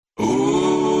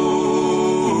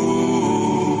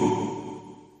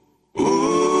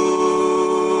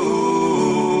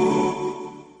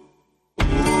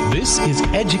This is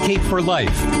Educate for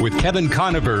Life with Kevin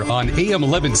Conover on AM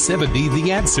 1170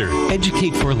 The Answer.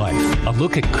 Educate for Life, a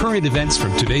look at current events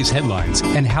from today's headlines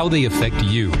and how they affect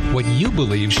you. What you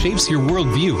believe shapes your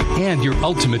worldview and your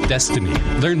ultimate destiny.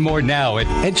 Learn more now at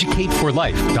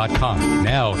educateforlife.com.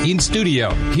 Now, in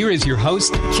studio, here is your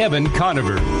host, Kevin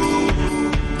Conover.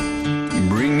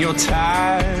 Bring your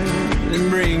tithe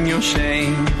and bring your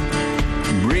shame.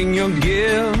 Bring your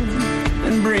guilt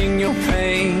and bring your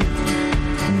pain.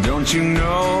 Don't you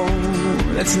know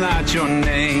that's not your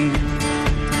name?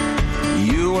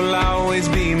 You will always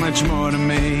be much more to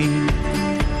me.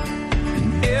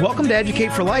 Welcome to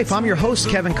Educate for Life. I'm your host,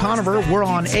 Kevin Conover. We're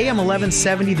on AM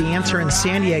 1170 The Answer in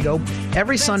San Diego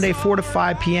every Sunday, 4 to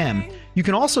 5 p.m. You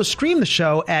can also stream the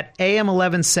show at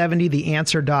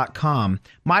am1170theanswer.com.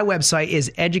 My website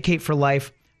is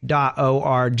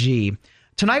educateforlife.org.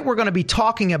 Tonight we're going to be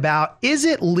talking about, is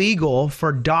it legal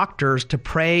for doctors to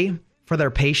pray for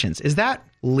their patients? Is that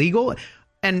legal?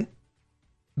 And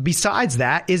besides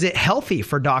that, is it healthy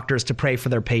for doctors to pray for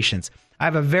their patients? I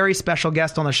have a very special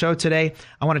guest on the show today.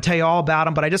 I want to tell you all about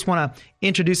him, but I just want to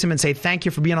introduce him and say thank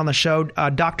you for being on the show.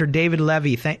 Dr. David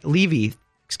Levy. Thank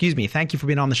you for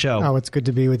being on the show. Oh, it's good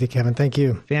to be with you, Kevin. Thank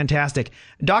you. Fantastic.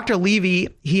 Dr. Levy,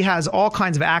 he has all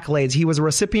kinds of accolades. He was a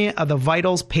recipient of the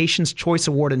Vitals Patient's Choice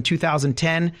Award in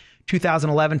 2010,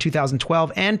 2011,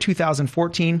 2012, and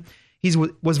 2014. He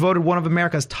was voted one of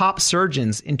America's top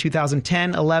surgeons in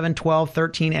 2010, 11, 12,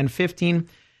 13, and 15.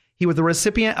 He was the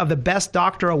recipient of the Best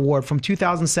Doctor Award from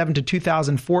 2007 to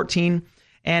 2014.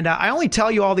 And I only tell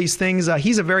you all these things.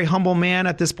 He's a very humble man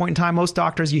at this point in time. Most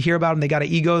doctors, you hear about them, they got an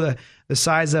ego the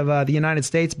size of the United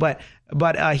States. But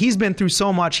he's been through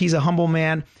so much. He's a humble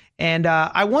man. And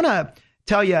I want to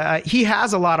tell you, he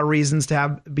has a lot of reasons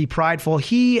to be prideful.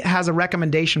 He has a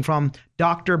recommendation from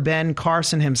Dr. Ben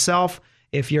Carson himself.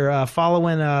 If you're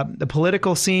following the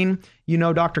political scene, you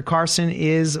know Dr. Carson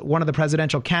is one of the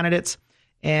presidential candidates.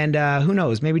 And who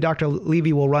knows, maybe Dr.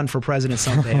 Levy will run for president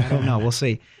someday. I don't know. We'll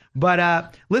see.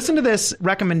 But listen to this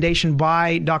recommendation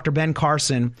by Dr. Ben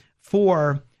Carson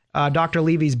for Dr.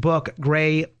 Levy's book,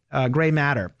 Gray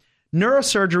Matter.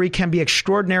 Neurosurgery can be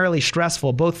extraordinarily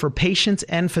stressful, both for patients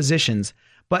and physicians.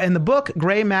 But in the book,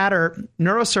 Gray Matter,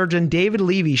 neurosurgeon David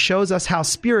Levy shows us how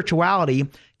spirituality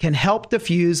can help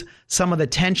diffuse some of the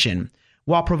tension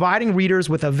while providing readers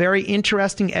with a very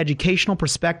interesting educational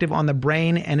perspective on the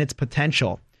brain and its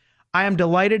potential. I am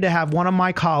delighted to have one of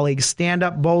my colleagues stand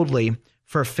up boldly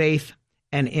for faith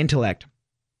and intellect.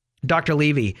 Dr.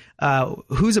 Levy,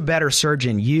 who's a better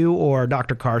surgeon, you or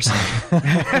Dr. Carson?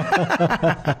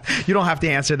 You don't have to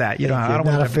answer that.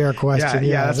 Not a fair question.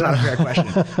 Yeah, that's not a fair question.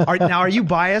 Are you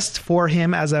biased for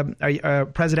him as a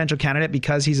presidential candidate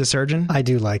because he's a surgeon? I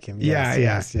do like him. Yes,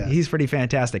 yes. He's pretty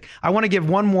fantastic. I want to give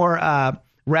one more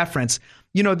reference.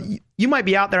 You know, you might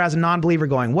be out there as a non-believer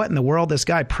going, what in the world? This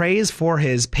guy prays for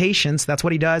his patients. That's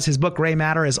what he does. His book, Gray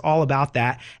Matter, is all about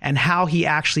that and how he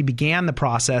actually began the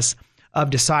process of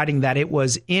deciding that it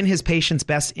was in his patient's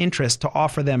best interest to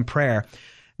offer them prayer.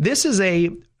 This is a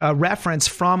reference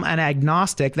from an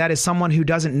agnostic. That is someone who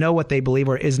doesn't know what they believe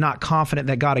or is not confident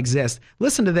that God exists.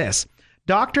 Listen to this.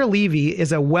 Dr. Levy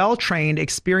is a well-trained,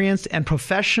 experienced, and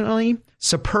professionally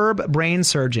superb brain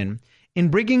surgeon. In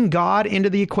bringing God into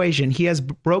the equation, he has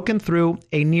broken through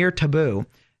a near taboo,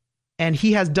 and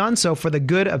he has done so for the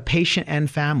good of patient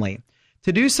and family.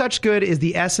 To do such good is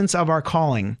the essence of our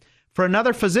calling. For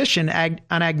another physician, an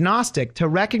agnostic, to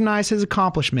recognize his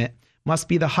accomplishment must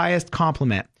be the highest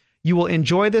compliment. You will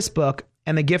enjoy this book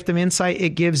and the gift of insight it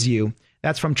gives you.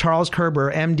 That's from Charles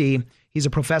Kerber, MD. He's a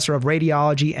professor of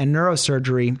radiology and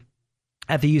neurosurgery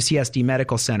at the UCSD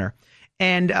Medical Center.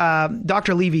 And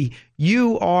Dr. Levy,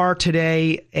 you are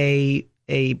today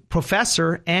a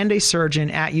professor and a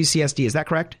surgeon at UCSD. Is that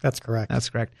correct? That's correct. That's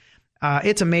correct.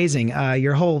 It's amazing.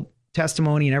 Your whole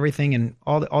testimony and everything and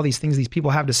all these things these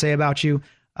people have to say about you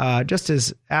just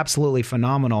is absolutely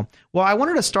phenomenal. Well, I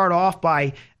wanted to start off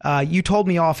by, you told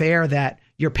me off air that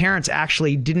your parents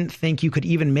actually didn't think you could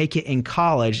even make it in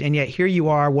college, and yet here you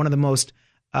are, one of the most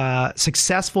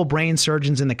successful brain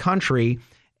surgeons in the country.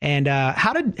 And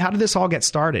how did this all get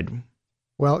started?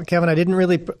 Well, Kevin, I didn't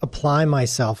really apply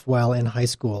myself well in high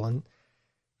school, and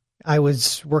I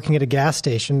was working at a gas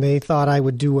station. They thought I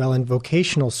would do well in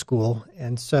vocational school,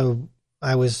 and so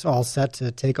I was all set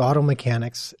to take auto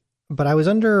mechanics. But I was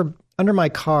under my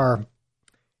car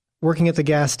working at the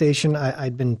gas station.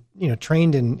 I'd been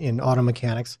trained in auto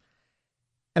mechanics,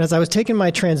 and as I was taking my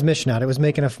transmission out, it was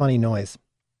making a funny noise.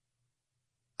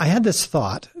 I had this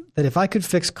thought that if I could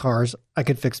fix cars, I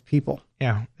could fix people.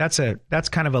 Yeah, that's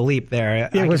kind of a leap there.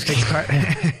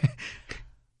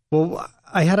 Well,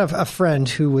 I had a friend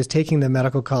who was taking the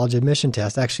medical college admission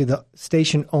test, actually the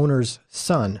station owner's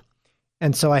son.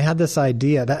 And so I had this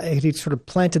idea that he sort of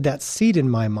planted that seed in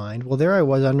my mind. Well, there I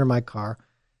was under my car,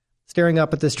 staring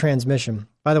up at this transmission.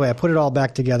 By the way, I put it all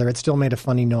back together. It still made a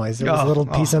funny noise. There was a little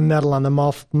piece of metal on the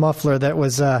muffler that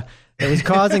was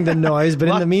causing the noise. But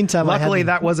in the meantime, luckily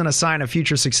that wasn't a sign of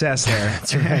future success there.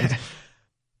 That's right.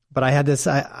 But I had this,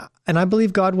 and I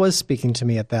believe God was speaking to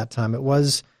me at that time. It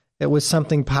was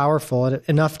something powerful,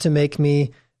 enough to make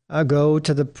me go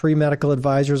to the pre-medical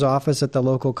advisor's office at the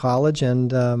local college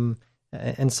and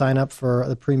sign up for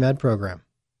the pre-med program.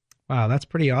 Wow, that's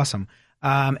pretty awesome.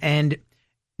 And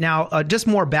now, just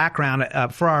more background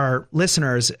for our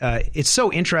listeners. It's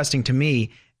so interesting to me.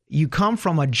 You come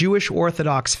from a Jewish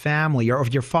Orthodox family, or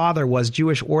your father was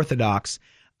Jewish Orthodox,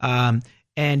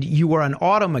 and you were an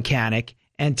auto mechanic,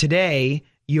 and today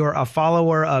you're a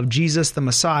follower of Jesus the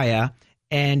Messiah,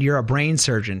 and you're a brain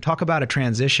surgeon. Talk about a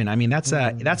transition. I mean, that's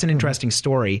an interesting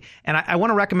story. And I want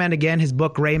to recommend again his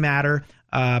book, Gray Matter.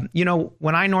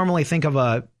 When I normally think of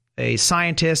a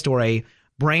scientist or a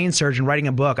brain surgeon writing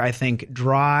a book, I think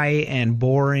dry and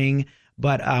boring.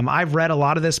 But I've read a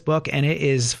lot of this book, and it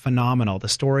is phenomenal. The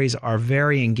stories are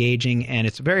very engaging, and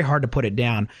it's very hard to put it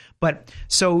down. But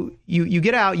so you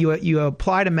get out, you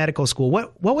apply to medical school.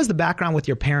 What was the background with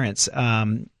your parents?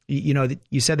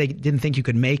 You said they didn't think you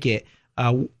could make it.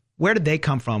 Where did they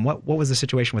come from? What was the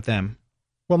situation with them?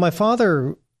 Well, my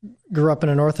father grew up in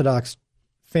an Orthodox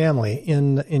family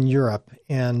in Europe,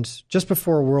 and just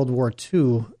before World War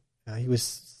II, he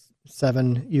was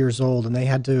 7 years old, and they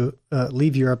had to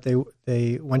leave Europe.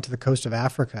 They went to the coast of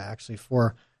Africa, actually,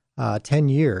 for 10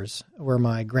 years, where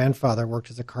my grandfather worked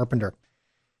as a carpenter.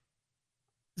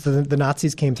 So the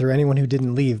Nazis came through. Anyone who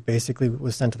didn't leave basically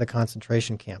was sent to the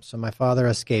concentration camp. So my father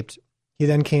escaped. He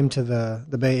then came to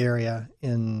the Bay Area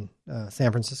in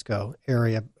San Francisco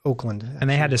area, Oakland. Actually. And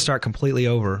they had to start completely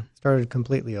over. Started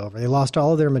completely over. They lost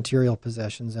all of their material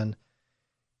possessions and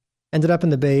ended up in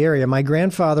the Bay Area. My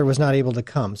grandfather was not able to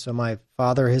come, so my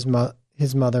father, his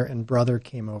mother, and brother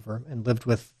came over and lived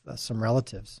with some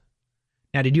relatives.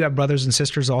 Now, did you have brothers and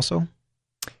sisters also?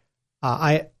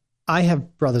 I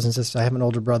have brothers and sisters. I have an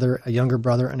older brother, a younger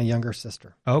brother, and a younger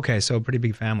sister. Okay, so a pretty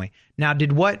big family. Now,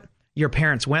 did what your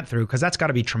parents went through, because that's got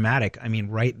to be traumatic. I mean,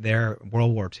 right there,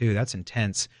 World War II, that's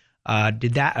intense.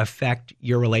 Did that affect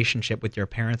your relationship with your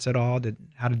parents at all?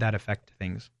 How did that affect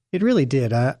things? It really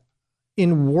did.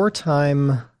 In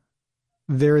wartime,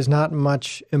 there is not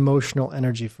much emotional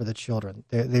energy for the children.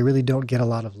 They really don't get a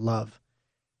lot of love.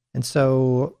 And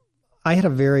so I had a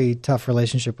very tough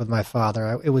relationship with my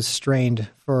father. It was strained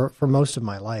for most of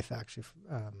my life, actually.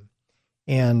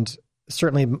 And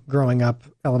certainly growing up,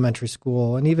 elementary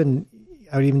school, and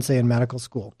I would even say in medical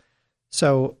school.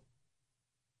 So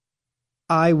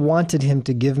I wanted him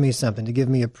to give me something, to give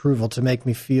me approval, to make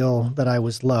me feel that I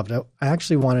was loved. I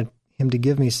actually wanted him to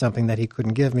give me something that he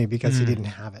couldn't give me because he didn't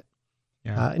have it.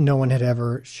 Yeah. No one had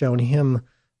ever shown him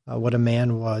what a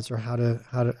man was, or how to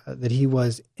that he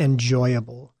was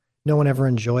enjoyable. No one ever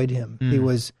enjoyed him. He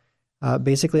was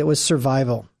basically, it was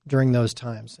survival during those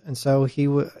times, and so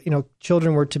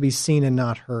children were to be seen and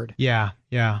not heard. Yeah.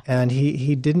 And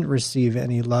he didn't receive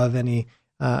any love.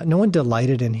 No one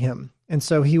delighted in him, and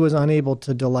so he was unable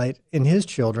to delight in his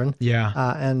children. Yeah.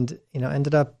 And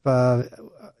ended up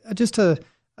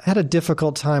I had a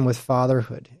difficult time with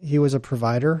fatherhood. He was a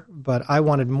provider, but I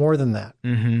wanted more than that.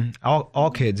 Mm-hmm. All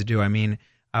kids do. I mean,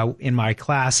 in my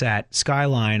class at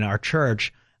Skyline, our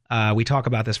church, we talk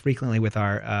about this frequently with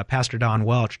our Pastor Don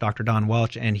Welch, Dr. Don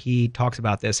Welch, and he talks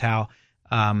about this, how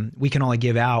we can only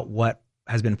give out what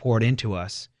has been poured into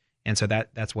us. And so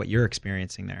that's what you're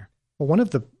experiencing there. Well, one of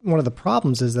the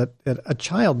problems is that a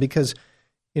child, because,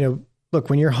 look,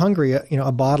 when you're hungry,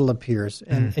 a bottle appears,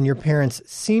 and your parents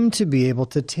seem to be able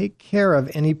to take care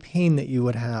of any pain that you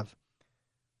would have.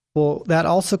 Well, that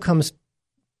also comes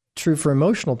true for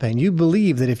emotional pain. You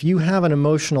believe that if you have an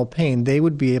emotional pain, they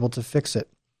would be able to fix it.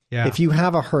 Yeah. If you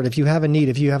have a hurt, if you have a need,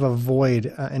 if you have a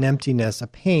void, an emptiness, a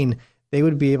pain, they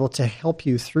would be able to help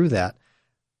you through that.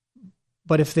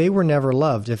 But if they were never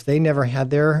loved, if they never had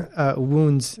their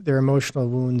wounds, their emotional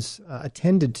wounds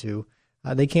attended to,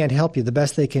 they can't help you. The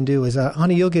best they can do is,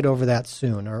 honey, you'll get over that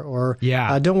soon, or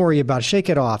don't worry about it. Shake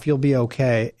it off. You'll be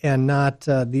okay. And not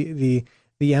the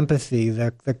empathy,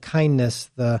 the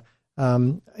kindness, the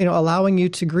allowing you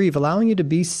to grieve, allowing you to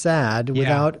be sad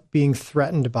without being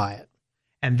threatened by it.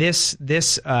 And this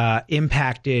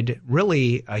impacted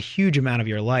really a huge amount of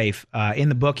your life. In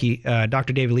the book,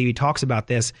 Dr. David Levy talks about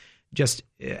this. just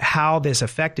how this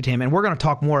affected him. And we're going to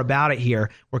talk more about it here.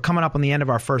 We're coming up on the end of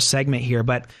our first segment here.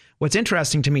 But what's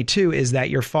interesting to me, too, is that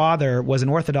your father was an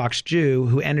Orthodox Jew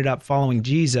who ended up following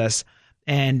Jesus.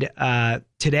 And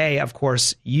today, of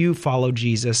course, you follow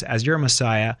Jesus as your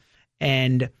Messiah.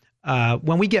 And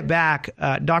when we get back,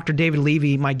 Dr. David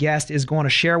Levy, my guest, is going to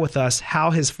share with us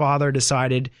how his father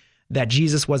decided that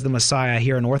Jesus was the Messiah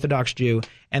here, an Orthodox Jew,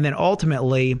 and then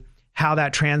ultimately how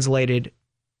that translated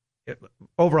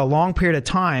over a long period of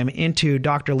time into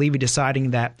Dr. Levy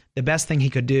deciding that the best thing he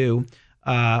could do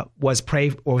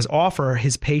was offer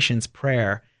his patients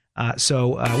prayer.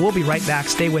 So we'll be right back.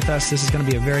 Stay with us. This is going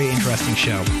to be a very interesting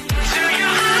show.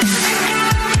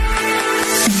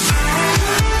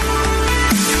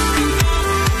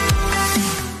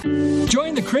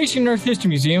 Join the Creation and Earth History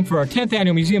Museum for our 10th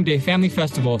Annual Museum Day Family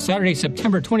Festival, Saturday,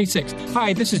 September 26th.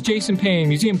 Hi, this is Jason Payne,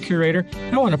 Museum Curator,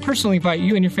 and I want to personally invite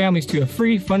you and your families to a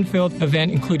free, fun-filled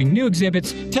event including new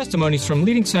exhibits, testimonies from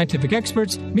leading scientific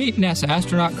experts, meet NASA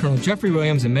astronaut Colonel Jeffrey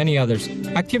Williams, and many others.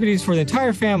 Activities for the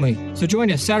entire family, so join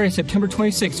us Saturday, September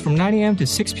 26th from 9 a.m. to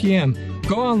 6 p.m.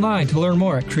 Go online to learn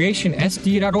more at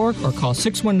creationsd.org or call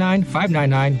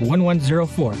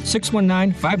 619-599-1104,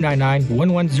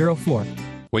 619-599-1104.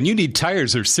 When you need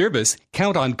tires or service,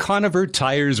 count on Conover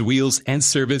Tires, Wheels, and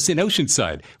Service in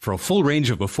Oceanside for a full range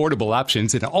of affordable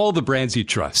options and all the brands you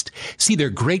trust. See their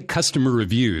great customer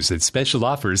reviews and special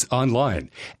offers online.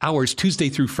 Hours Tuesday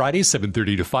through Friday,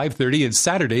 7:30 to 5:30, and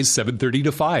Saturdays, 7:30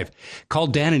 to 5. Call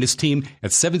Dan and his team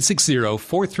at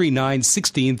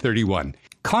 760-439-1631.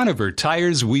 Conover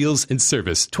Tires, Wheels, and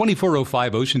Service,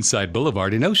 2405 Oceanside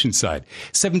Boulevard in Oceanside,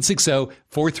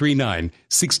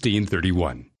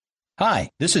 760-439-1631. Hi,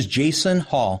 this is Jason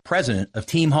Hall, president of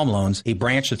Team Home Loans, a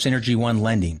branch of Synergy One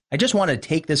Lending. I just want to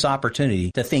take this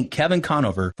opportunity to thank Kevin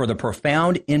Conover for the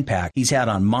profound impact he's had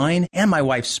on mine and my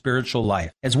wife's spiritual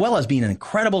life, as well as being an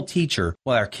incredible teacher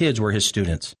while our kids were his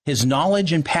students. His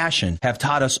knowledge and passion have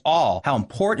taught us all how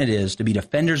important it is to be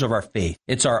defenders of our faith.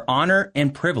 It's our honor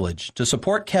and privilege to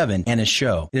support Kevin and his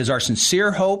show. It is our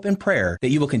sincere hope and prayer that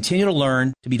you will continue to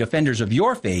learn to be defenders of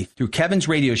your faith through Kevin's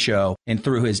radio show and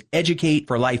through his Educate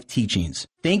for Life teachings.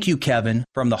 Thank you, Kevin,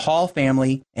 from the Hall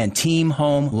family and Team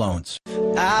Home Loans.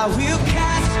 I will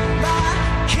cast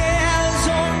my cares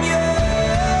on you.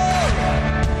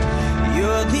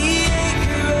 You're the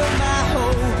anchor of my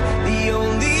hope, the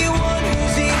only one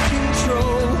who's in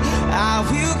control. I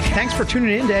will. Thanks for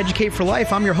tuning in to Educate for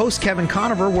Life. I'm your host, Kevin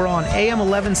Conover. We're on AM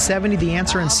 1170, The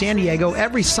Answer in San Diego,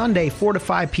 every Sunday, 4 to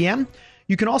 5 p.m.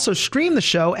 You can also stream the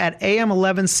show at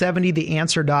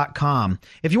am1170theanswer.com.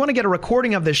 If you want to get a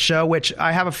recording of this show, which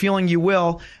I have a feeling you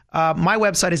will, my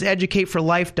website is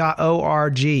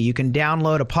educateforlife.org. You can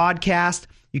download a podcast.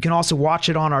 You can also watch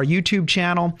it on our YouTube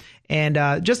channel, and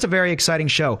just a very exciting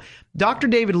show. Dr.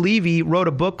 David Levy wrote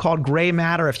a book called Gray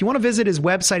Matter. If you want to visit his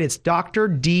website, it's Dr.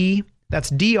 D, that's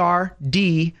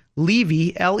D-R-D,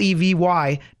 Levy,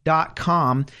 Levy.com.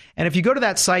 And if you go to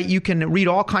that site, you can read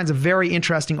all kinds of very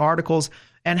interesting articles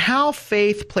and how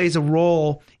faith plays a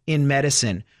role in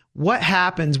medicine. What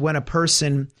happens when a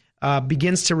person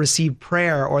begins to receive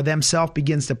prayer or themselves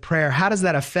begins to pray? How does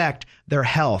that affect their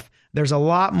health? There's a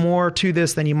lot more to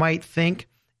this than you might think.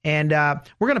 And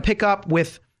we're going to pick up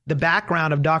with the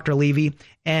background of Dr. Levy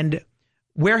and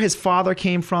where his father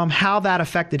came from, how that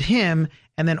affected him,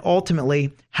 and then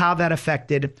ultimately how that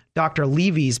affected Dr.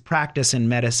 Levy's practice in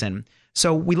medicine.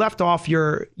 So we left off,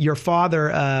 your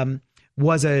father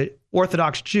was an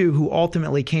Orthodox Jew who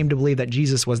ultimately came to believe that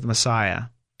Jesus was the Messiah.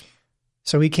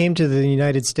 So he came to the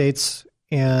United States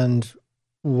and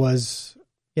was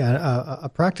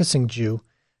a practicing Jew.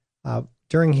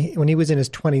 When he was in his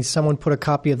 20s, someone put a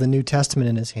copy of the New Testament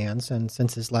in his hands, and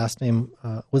since his last name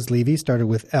was Levy, started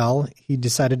with L, he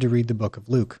decided to read the book of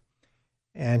Luke.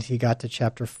 And he got to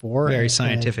chapter 4. Very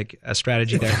scientific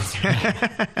strategy there.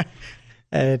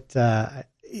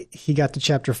 He got to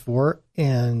chapter 4,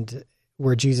 and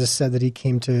where Jesus said that he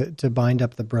came to bind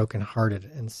up the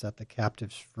brokenhearted and set the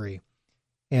captives free.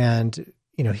 And,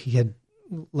 he had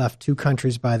left 2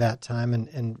 countries by that time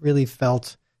and really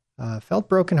felt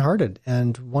brokenhearted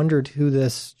and wondered who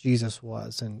this Jesus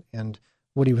was and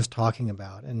what he was talking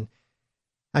about. And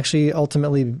actually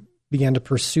ultimately began to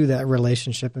pursue that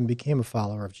relationship and became a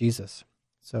follower of Jesus.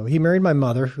 So he married my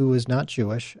mother, who was not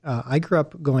Jewish. I grew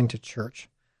up going to church.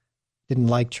 Didn't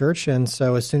like church, and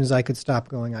so as soon as I could stop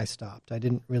going, I stopped. I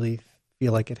didn't really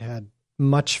feel like it had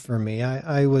much for me.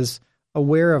 I was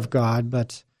aware of God,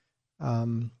 but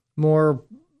more...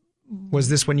 Was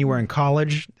this when you were in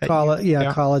college?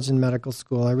 College and medical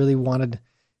school. I really wanted,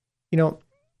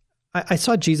 I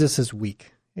saw Jesus as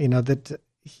weak, that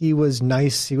he was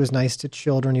nice. He was nice to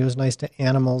children. He was nice to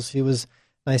animals. He was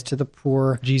nice to the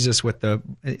poor. Jesus with the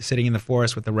sitting in the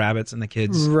forest with the rabbits and the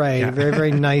kids. Right. Yeah. Very,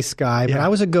 very nice guy. But Yeah. I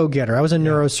was a go-getter. I was a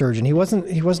neurosurgeon.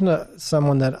 He wasn't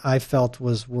someone that I felt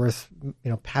was worth,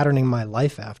 patterning my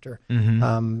life after.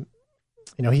 Mm-hmm.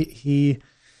 He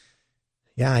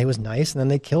was nice, and then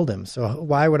they killed him. So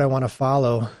why would I want to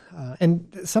follow? And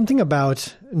something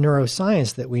about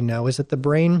neuroscience that we know is that the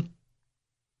brain,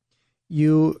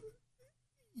 you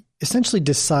essentially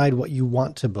decide what you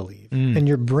want to believe, and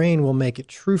your brain will make it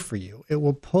true for you. It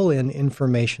will pull in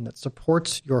information that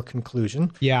supports your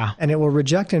conclusion, and it will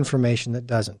reject information that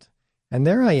doesn't. And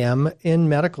there I am in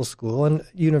medical school and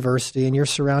university, and you're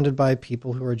surrounded by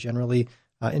people who are generally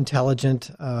intelligent,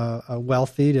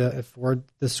 wealthy to afford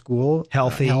the school,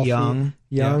 Healthy, young,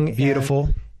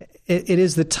 beautiful. It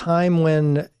is the time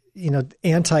when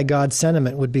anti-God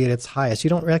sentiment would be at its highest. You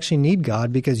don't actually need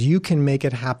God because you can make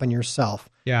it happen yourself.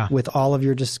 Yeah. With all of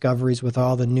your discoveries, with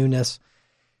all the newness.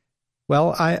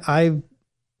 Well,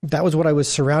 that was what I was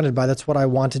surrounded by. That's what I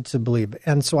wanted to believe,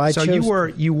 and so I chose. So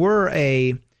you were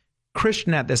a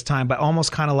Christian at this time, but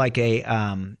almost kind of like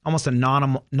almost a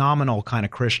nominal kind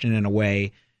of Christian in a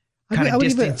way, kind of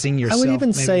distancing yourself. I would even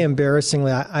maybe. say,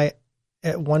 embarrassingly, I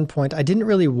at one point I didn't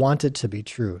really want it to be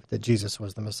true that Jesus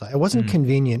was the Messiah. It wasn't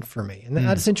convenient for me, and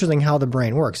that's interesting how the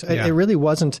brain works. It really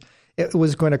wasn't. It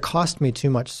was going to cost me too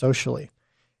much socially.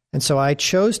 And so I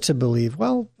chose to believe,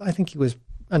 well, I think he was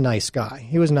a nice guy.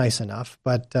 He was nice enough,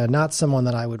 but not someone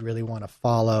that I would really want to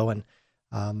follow. And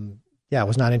I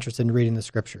was not interested in reading the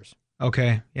scriptures.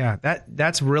 Okay. Yeah.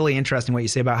 That's really interesting what you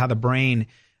say about how the brain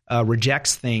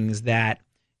rejects things that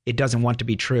it doesn't want to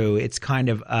be true. It's kind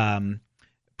of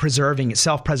preserving,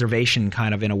 self-preservation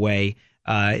kind of in a way.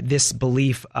 This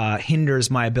belief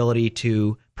hinders my ability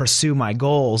to pursue my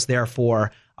goals.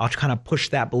 Therefore, I'll kind of push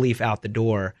that belief out the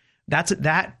door.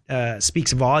 That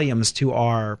speaks volumes to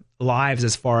our lives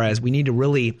as far as we need to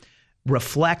really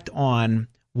reflect on,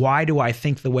 why do I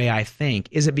think the way I think?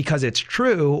 Is it because it's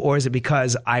true, or is it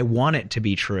because I want it to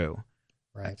be true?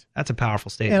 Right. That's a powerful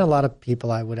statement. And a lot of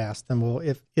people, I would ask them, well,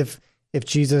 if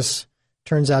Jesus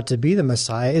turns out to be the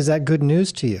Messiah, is that good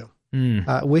news to you?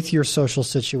 With your social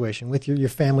situation, with your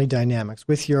family dynamics,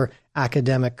 with your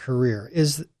academic career,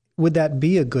 would that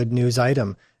be a good news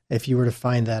item if you were to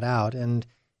find that out? And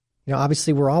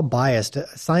obviously we're all biased.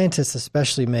 Scientists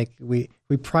especially we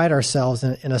pride ourselves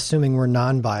in assuming we're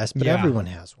non-biased, but everyone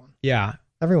has one. Yeah.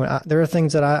 Everyone. There are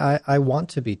things that I want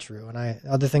to be true, and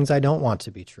other things I don't want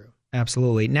to be true.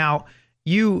 Absolutely. Now,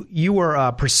 you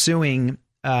were pursuing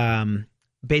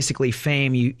basically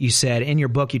fame. You said in your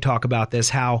book, you talk about this,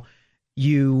 how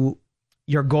your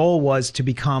goal was to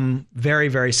become very,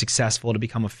 very successful, to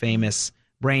become a famous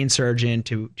brain surgeon,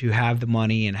 to have the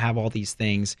money and have all these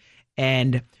things.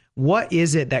 And what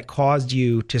is it that caused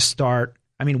you to start?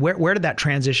 I mean, where did that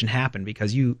transition happen?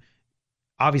 Because you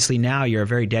obviously now you're a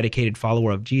very dedicated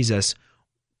follower of Jesus.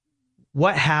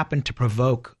 What happened to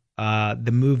provoke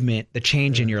the movement, the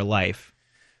change in your life?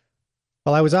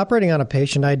 Well, I was operating on a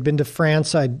patient. I'd been to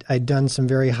France. I'd done some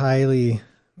very highly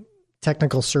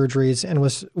technical surgeries and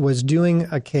was doing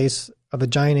a case of a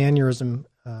giant aneurysm.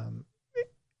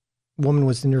 Woman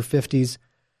was in her 50s.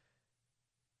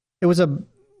 It was a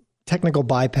technical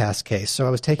bypass case. So I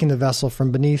was taking the vessel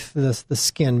from beneath the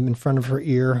skin in front of her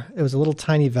ear. It was a little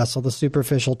tiny vessel, the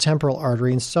superficial temporal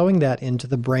artery, and sewing that into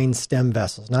the brain stem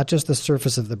vessels, not just the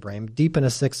surface of the brain, deep in a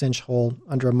 6-inch hole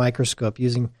under a microscope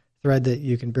using thread that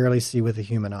you can barely see with a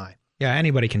human eye. Yeah,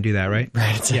 anybody can do that, right?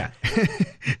 Right. Yeah.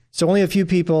 So only a few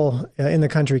people in the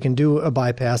country can do a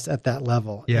bypass at that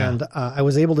level. Yeah. And I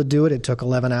was able to do it. It took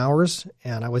 11 hours,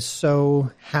 and I was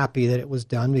so happy that it was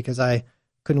done because I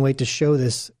couldn't wait to show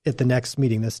this at the next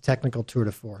meeting, this technical tour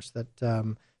de force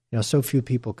that so few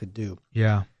people could do.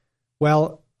 Yeah.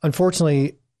 Well,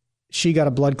 unfortunately, she got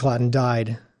a blood clot and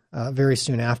died very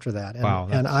soon after that. And, Wow,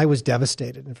 and I was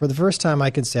devastated. And for the first time,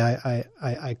 I could say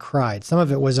I cried. Some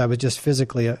of it was I was just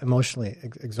physically, emotionally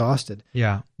exhausted.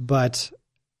 Yeah. But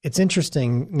it's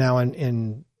interesting now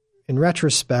in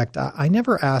retrospect, I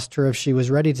never asked her if she was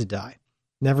ready to die.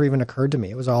 Never even occurred to me.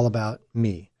 It was all about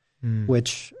me.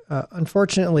 Which,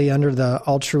 unfortunately, under the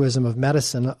altruism of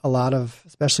medicine, a lot of,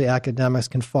 especially academics,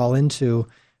 can fall into,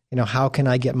 how can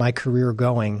I get my career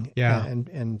going? Yeah.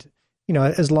 And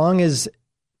as long as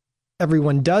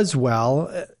everyone does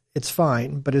well, it's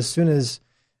fine. But as soon as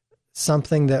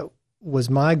something that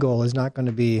was my goal is not going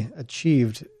to be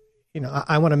achieved,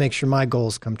 I want to make sure my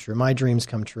goals come true, my dreams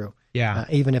come true. Yeah.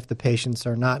 Even if the patients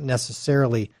are not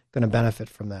necessarily going to benefit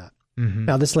from that. Mm-hmm.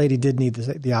 Now, this lady did need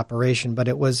the operation, but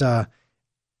it was, it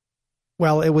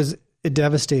was it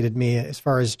devastated me as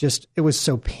far as just, it was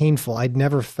so painful. I'd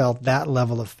never felt that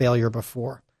level of failure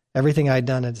before. Everything I'd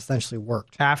done had essentially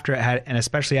worked. After it had, and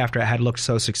especially after it had looked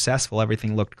so successful,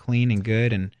 everything looked clean and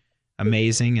good and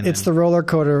amazing. And it's the roller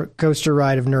coaster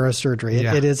ride of neurosurgery.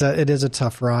 Yeah. It is a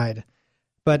tough ride,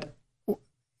 but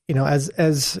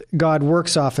as God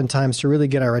works oftentimes to really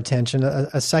get our attention,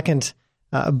 a second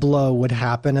blow would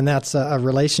happen, and that's a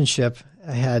relationship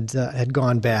had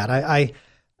gone bad. I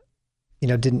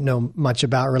didn't know much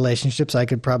about relationships. I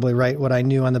could probably write what I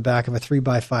knew on the back of a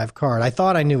 3x5 card. I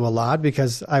thought I knew a lot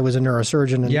because I was a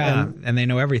neurosurgeon. And they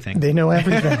know everything. They know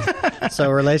everything. So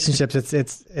relationships,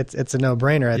 it's a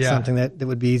no-brainer. It's something that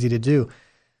would be easy to do.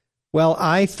 Well,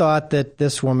 I thought that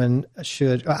this woman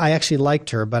I actually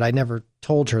liked her, but I never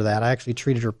told her that. I actually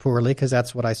treated her poorly because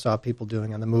that's what I saw people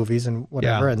doing in the movies and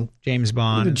whatever. Yeah. And James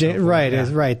Bond.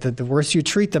 Right. The worse you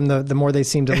treat them, the more they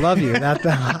seem to love you.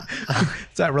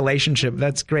 It's that relationship.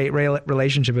 That's great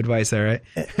relationship advice there,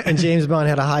 right? And James Bond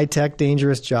had a high-tech,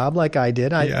 dangerous job like I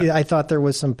did. I thought there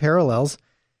was some parallels.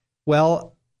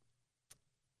 Well,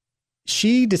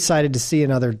 she decided to see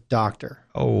another doctor.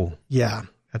 Oh. Yeah.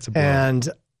 That's a blow. And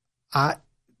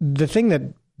the thing that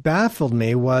baffled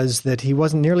me was that he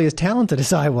wasn't nearly as talented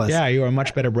as I was. Yeah, you are a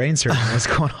much better brain surgeon. What's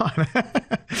going on?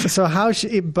 So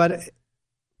but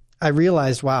I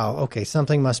realized, wow, okay,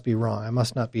 something must be wrong. I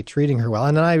must not be treating her well.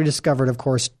 And then I discovered, of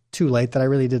course, too late, that I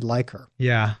really did like her.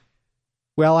 Yeah.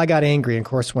 Well, I got angry. Of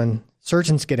course, when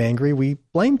surgeons get angry, we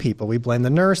blame people. We blame the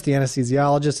nurse, the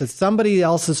anesthesiologist. It's somebody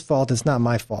else's fault. It's not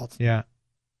my fault. Yeah.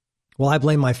 Well, I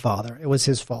blame my father. It was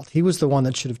his fault. He was the one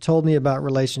that should have told me about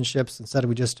relationships. Instead,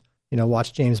 we just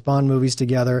watch James Bond movies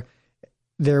together.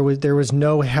 There was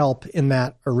no help in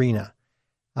that arena.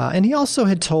 And he also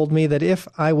had told me that if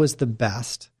I was the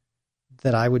best,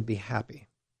 that I would be happy.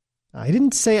 He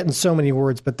didn't say it in so many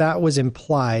words, but that was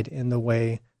implied in the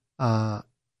way I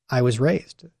was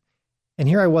raised. And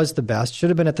here I was the best, should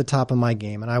have been at the top of my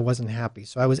game, and I wasn't happy.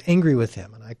 So I was angry with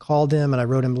him, and I called him, and I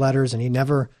wrote him letters, and he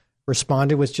never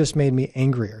responded, which just made me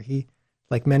angrier. He,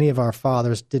 like many of our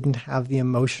fathers, didn't have the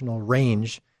emotional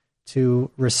range to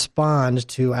respond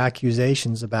to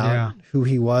accusations about who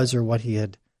he was or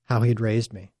how he had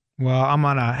raised me. Well, I'm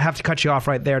going to have to cut you off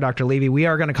right there, Dr. Levy. We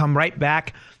are going to come right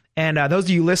back. And those of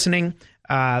you listening,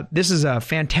 this is a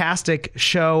fantastic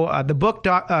show. The book,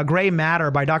 Gray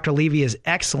Matter by Dr. Levy, is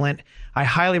excellent. I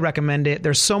highly recommend it.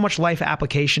 There's so much life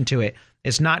application to it.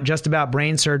 It's not just about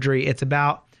brain surgery. It's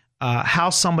about how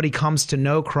somebody comes to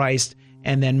know Christ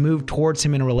and then move towards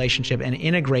him in a relationship and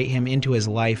integrate him into his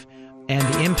life, and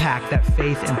the impact that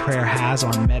faith and prayer has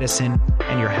on medicine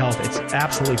and your health. It's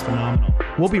absolutely phenomenal.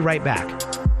 We'll be right back.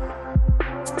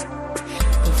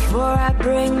 Before I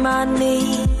bring my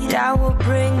need, I will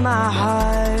bring my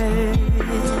heart.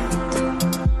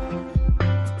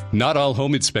 Not all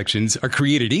home inspections are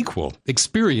created equal.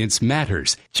 Experience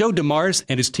matters. Joe DeMars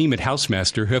and his team at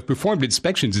Housemaster have performed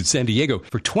inspections in San Diego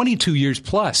for 22 years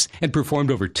plus and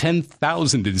performed over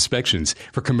 10,000 inspections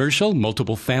for commercial,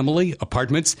 multiple family,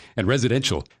 apartments, and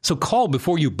residential. So call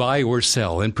before you buy or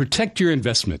sell and protect your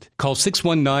investment. Call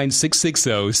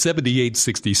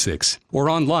 619-660-7866 or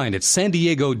online at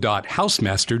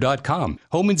sandiego.housemaster.com.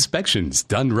 Home inspections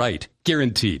done right.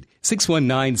 Guaranteed.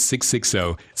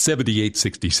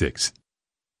 619-660-7866.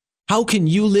 How can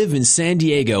you live in San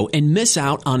Diego and miss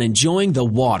out on enjoying the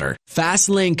water?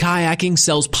 Fastlane Kayaking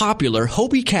sells popular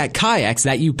Hobie Cat kayaks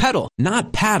that you pedal,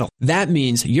 not paddle. That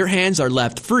means your hands are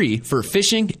left free for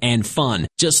fishing and fun.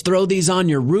 Just throw these on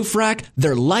your roof rack.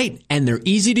 They're light and they're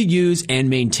easy to use and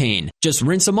maintain. Just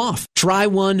rinse them off. Try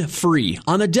one free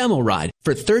on a demo ride.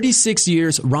 For 36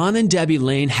 years, Ron and Debbie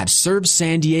Lane have served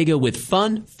San Diego with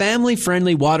fun,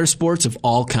 family-friendly water sports of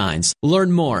all kinds.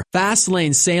 Learn more.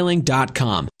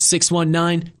 FastlaneSailing.com.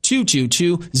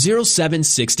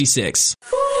 619-222-0766.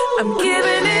 I'm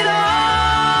giving it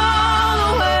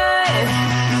all away.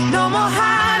 No more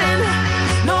hiding,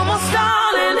 no more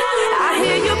stalling. I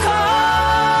hear you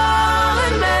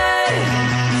calling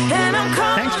me, and I'm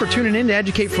coming. Thanks for tuning in to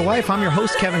Educate for Life. I'm your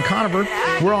host, Kevin Conover.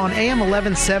 We're on AM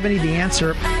 1170, The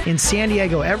Answer, in San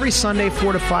Diego every Sunday,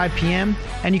 4 to 5 p.m.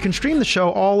 And you can stream the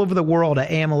show all over the world at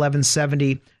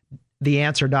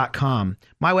AM1170theanswer.com.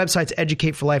 My website's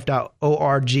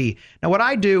educateforlife.org. Now, what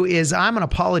I do is I'm an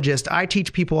apologist. I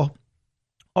teach people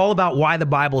all about why the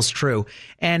Bible's true.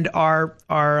 And our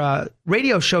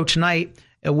radio show tonight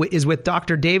is with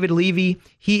Dr. David Levy.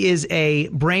 He is a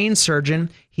brain surgeon.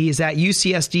 He is at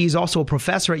UCSD. He's also a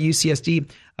professor at UCSD,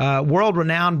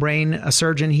 world-renowned brain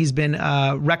surgeon. He's been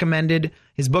recommended.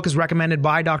 His book is recommended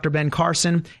by Dr. Ben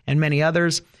Carson and many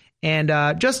others.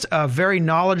 And just a very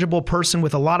knowledgeable person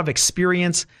with a lot of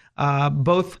experience,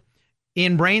 both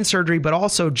in brain surgery, but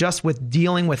also just with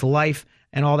dealing with life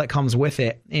and all that comes with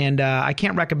it. And I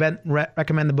can't recommend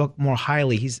the book more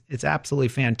highly. It's absolutely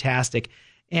fantastic.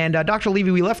 And Dr.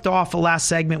 Levy, we left off the last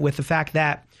segment with the fact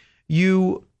that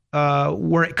you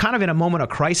were kind of in a moment of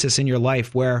crisis in your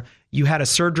life where you had a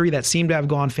surgery that seemed to have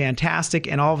gone fantastic,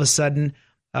 and all of a sudden,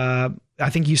 I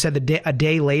think you said a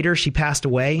day later she passed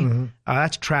away. Mm-hmm.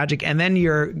 That's tragic. And then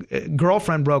your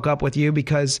girlfriend broke up with you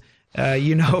because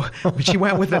she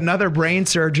went with another brain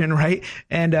surgeon, right?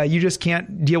 And you just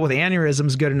can't deal with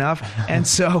aneurysms good enough, and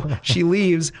so she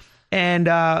leaves. And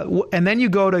then you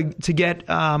go to get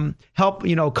help,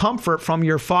 comfort from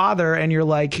your father, and you're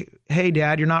like, "Hey,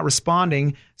 Dad, you're not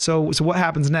responding." So what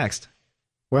happens next?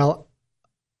 Well,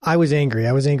 I was angry.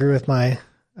 I was angry with my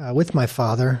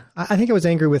father. I think I was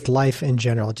angry with life in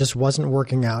general. It just wasn't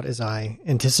working out as I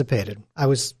anticipated. I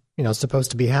was,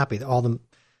 supposed to be happy.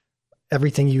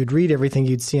 Everything you'd read, everything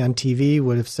you'd see on TV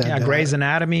would have said. Yeah, Grey's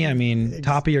Anatomy. I mean,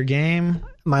 top of your game.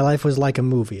 My life was like a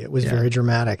movie. It was very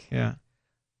dramatic. Yeah.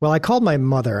 Well, I called my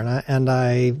mother, and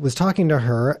I was talking to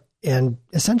her, and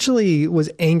essentially was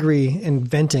angry and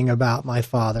venting about my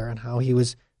father and how he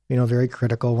was, very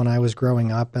critical when I was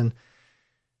growing up, and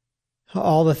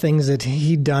all the things that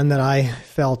he'd done that I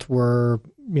felt were,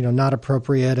 not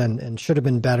appropriate and should have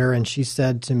been better. And she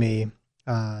said to me,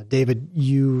 "David,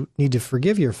 you need to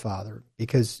forgive your father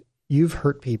because you've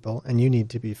hurt people and you need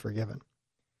to be forgiven."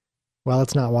 Well,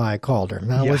 that's not why I called her.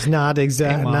 That was not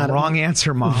exactly wrong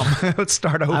answer, Mom. Let's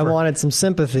start over. I wanted some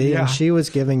sympathy, and she was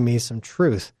giving me some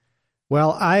truth.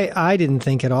 Well, I didn't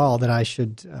think at all that I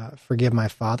should forgive my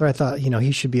father. I thought,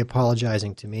 he should be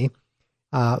apologizing to me.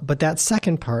 But that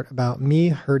second part about me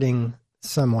hurting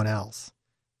someone else,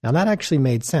 now that actually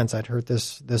made sense. I'd hurt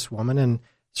this woman, and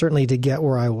certainly to get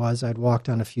where I was, I'd walked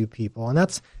on a few people, and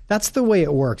that's the way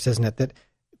it works, isn't it? That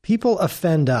people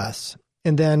offend us,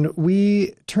 and then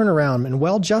we turn around and,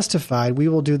 well justified, we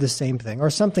will do the same thing or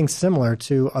something similar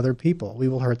to other people. We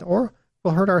will hurt them, or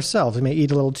we'll hurt ourselves. We may eat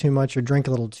a little too much or drink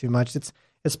a little too much.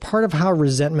 It's part of how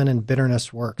resentment and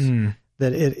bitterness works.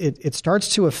 That it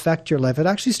starts to affect your life. It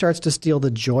actually starts to steal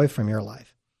the joy from your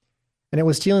life. And it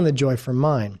was stealing the joy from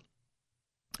mine.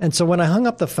 And so when I hung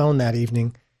up the phone that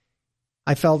evening,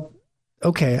 I felt,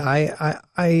 okay,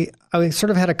 I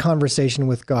sort of had a conversation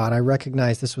with God. I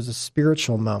recognized this was a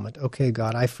spiritual moment. Okay,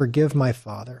 God, I forgive my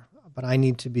father, but I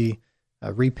need to be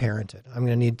reparented. I'm going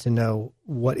to need to know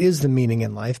what is the meaning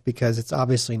in life, because it's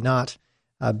obviously not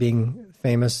being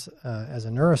famous as a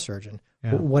neurosurgeon.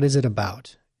 Yeah. What is it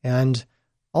about? And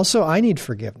also, I need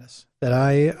forgiveness, that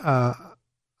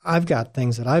I've got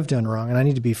things that I've done wrong, and I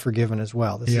need to be forgiven as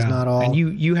well. This is not all. And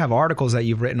you have articles that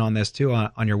you've written on this too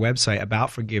on your website about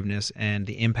forgiveness and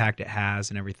the impact it has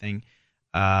and everything,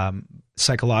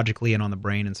 psychologically and on the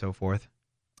brain and so forth.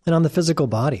 And on the physical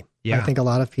body. Yeah. I think a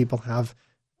lot of people have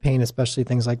pain, especially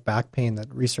things like back pain,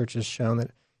 that research has shown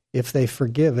that if they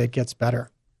forgive, it gets better.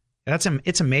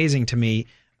 It's amazing to me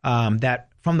that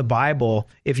from the Bible,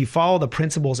 if you follow the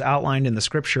principles outlined in the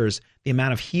scriptures, the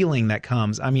amount of healing that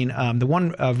comes. I mean, the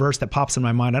one verse that pops in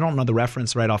my mind, I don't know the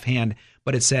reference right offhand,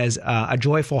 but it says, a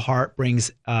joyful heart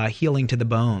brings healing to the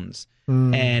bones.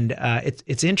 And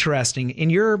it's interesting in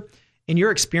your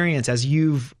experience as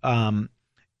you've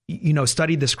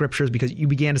studied the scriptures, because you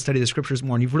began to study the scriptures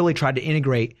more, and you've really tried to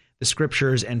integrate the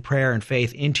scriptures and prayer and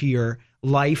faith into your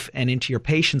life and into your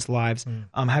patients' lives.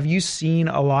 Have you seen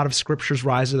a lot of scriptures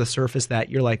rise to the surface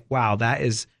that you're like, wow, that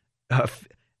is,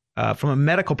 from a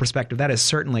medical perspective, that is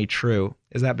certainly true?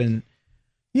 Has that been?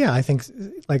 Yeah, I think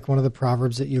like one of the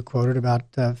Proverbs that you quoted about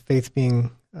faith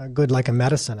being good like a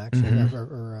medicine, actually,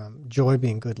 or joy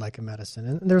being good like a medicine.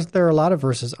 And there are a lot of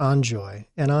verses on joy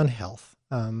and on health.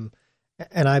 And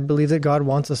I believe that God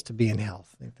wants us to be in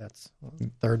health. I think that's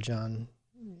 3 John.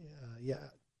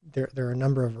 There are a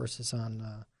number of verses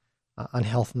on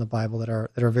health in the Bible that are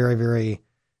very, very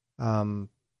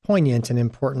poignant and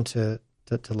important to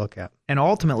look at. And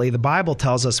ultimately, the Bible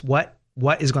tells us what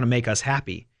is going to make us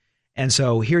happy. And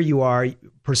so here you are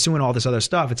pursuing all this other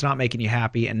stuff. It's not making you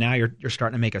happy, and now you're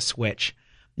starting to make a switch.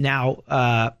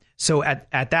 Now, so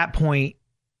at that point,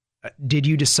 did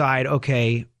you decide,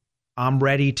 okay, I'm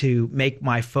ready to make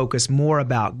my focus more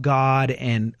about God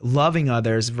and loving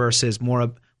others versus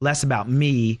less about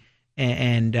me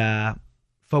and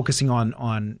focusing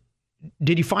on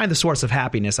did you find the source of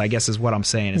happiness, I guess is what I'm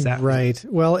saying. Is that right?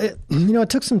 Well, it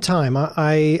took some time.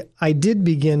 I did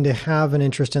begin to have an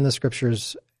interest in the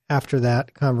scriptures after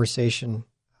that conversation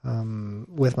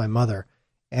with my mother,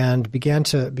 and began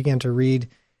to read.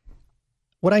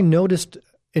 What I noticed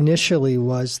initially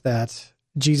was that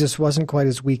Jesus wasn't quite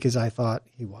as weak as I thought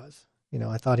he was.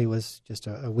 I thought he was just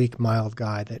a weak, mild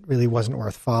guy that really wasn't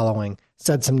worth following.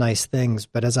 Said some nice things,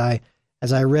 but as I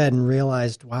read and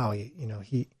realized, wow,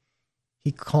 he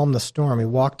calmed the storm. He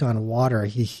walked on water.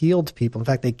 He healed people. In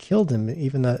fact, they killed him.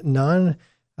 Even the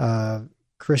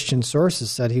non-Christian sources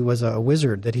said he was a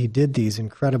wizard, that he did these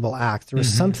incredible acts. There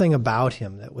was something about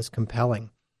him that was compelling.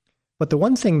 But the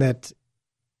one thing that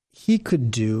he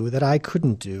could do that I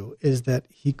couldn't do is that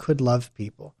he could love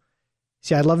people.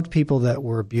 See, I loved people that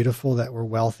were beautiful, that were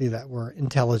wealthy, that were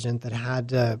intelligent, that had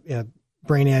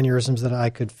brain aneurysms that I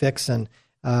could fix and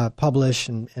publish.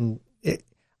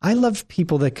 I loved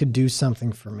people that could do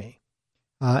something for me.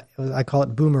 I call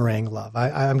it boomerang love.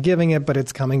 I'm giving it, but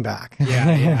it's coming back.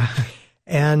 Yeah.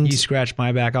 And you scratch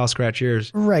my back, I'll scratch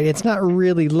yours. Right. It's not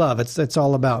really love. It's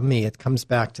all about me. It comes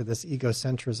back to this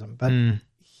egocentrism.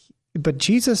 But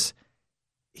Jesus,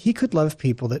 he could love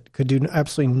people that could do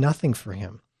absolutely nothing for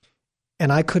him.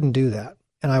 And I couldn't do that.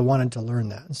 And I wanted to learn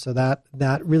that. And so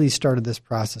that really started this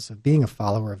process of being a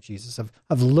follower of Jesus,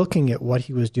 of looking at what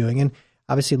he was doing, and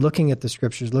obviously looking at the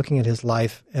scriptures, looking at his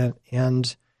life,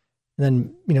 and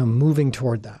then moving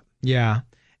toward that. Yeah.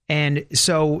 And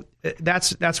so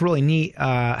that's really neat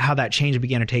how that change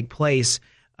began to take place.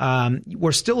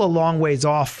 We're still a long ways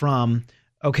off from,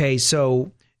 okay,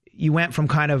 so you went from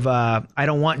kind of I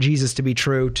don't want Jesus to be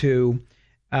true to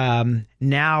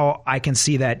now I can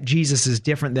see that Jesus is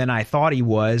different than I thought he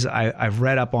was. I've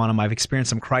read up on him. I've experienced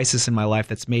some crisis in my life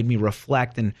that's made me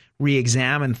reflect and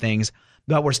re-examine things.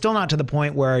 But we're still not to the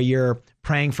point where you're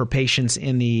praying for patients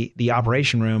in the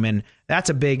operation room. And that's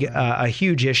a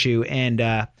huge issue. And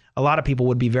a lot of people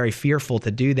would be very fearful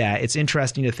to do that. It's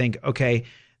interesting to think, okay,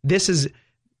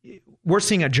 we're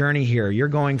seeing a journey here. You're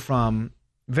going from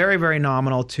very, very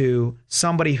nominal to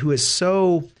somebody who is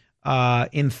so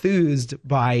enthused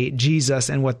by Jesus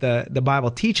and what the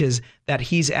Bible teaches that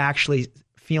he's actually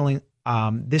feeling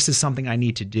this is something I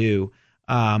need to do.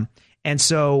 And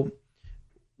so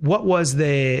what was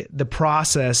the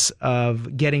process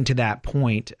of getting to that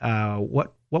point?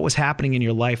 What was happening in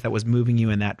your life that was moving you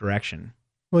in that direction?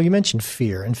 Well, you mentioned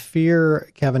fear, and fear,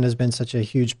 Kevin, has been such a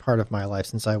huge part of my life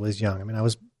since I was young. I mean, I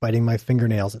was biting my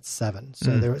fingernails at 7.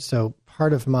 So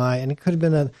part of and it could have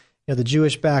been the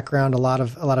Jewish background, a lot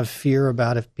of fear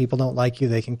about if people don't like you,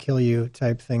 they can kill you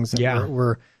type things. Yeah.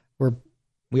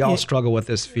 We all struggle with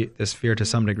this fear to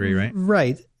some degree, right?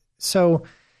 Right. So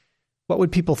what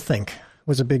would people think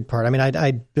was a big part. I mean,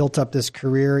 I built up this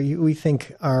career. We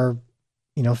think our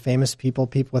famous people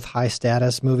with high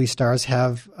status, movie stars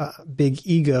have big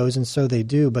egos, and so they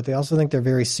do, but they also think they're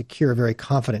very secure, very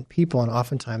confident people, and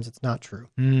oftentimes it's not true.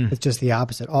 It's just the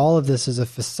opposite. All of this is a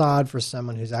facade for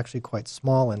someone who's actually quite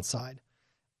small inside,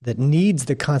 that needs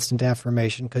the constant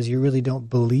affirmation because you really don't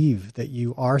believe that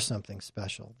you are something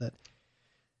special.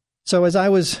 So as I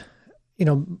was,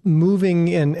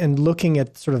 moving and looking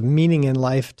at sort of meaning in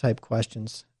life type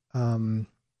questions, I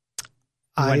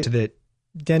went to the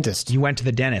dentist. You went to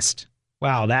the dentist.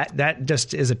 Wow, that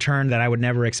just is a turn that I would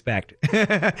never expect.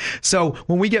 So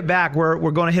when we get back,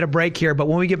 we're going to hit a break here, but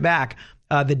when we get back,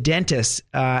 the dentist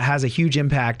has a huge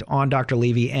impact on Dr.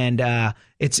 Levy, and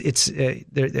it's the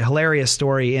hilarious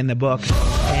story in the book,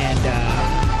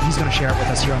 and he's going to share it with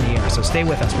us here on the air. So stay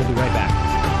with us. We'll be right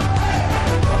back.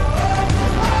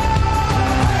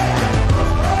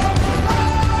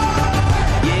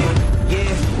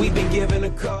 Yeah, we've been given a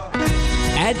call.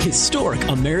 Add historic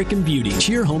American beauty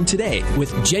to your home today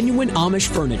with genuine Amish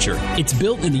furniture. It's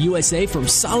built in the USA from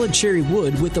solid cherry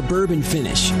wood with a bourbon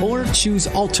finish. Or choose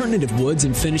alternative woods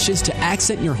and finishes to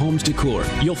accent your home's decor.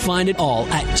 You'll find it all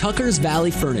at Tucker's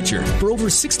Valley Furniture. For over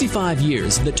 65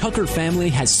 years, the Tucker family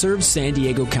has served San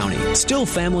Diego County. Still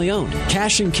family owned.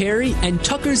 Cash and Carry and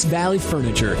Tucker's Valley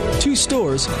Furniture. 2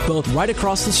 stores, both right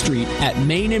across the street at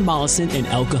Main and Mollison in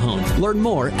El Cajon. Learn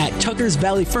more at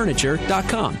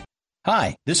tuckersvalleyfurniture.com.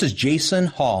 Hi, this is Jason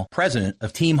Hall, president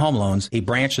of Team Home Loans, a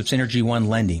branch of Synergy One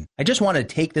Lending. I just want to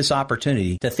take this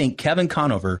opportunity to thank Kevin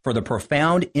Conover for the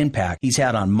profound impact he's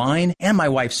had on mine and my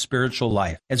wife's spiritual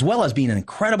life, as well as being an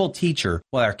incredible teacher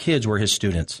while our kids were his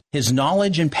students. His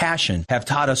knowledge and passion have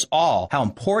taught us all how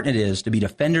important it is to be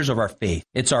defenders of our faith.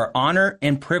 It's our honor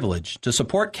and privilege to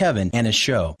support Kevin and his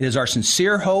show. It is our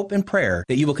sincere hope and prayer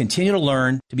that you will continue to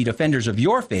learn to be defenders of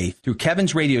your faith through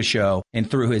Kevin's radio show and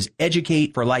through his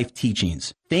Educate for Life teachings.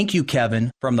 Thank you,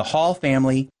 Kevin, from the Hall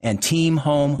family and Team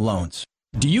Home Loans.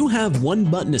 Do you have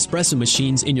one-button espresso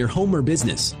machines in your home or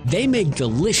business? They make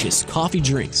delicious coffee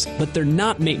drinks, but they're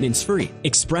not maintenance-free.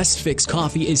 Express Fix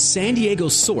Coffee is San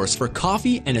Diego's source for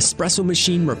coffee and espresso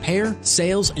machine repair,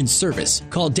 sales, and service.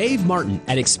 Call Dave Martin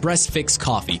at Express Fix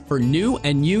Coffee for new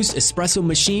and used espresso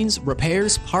machines,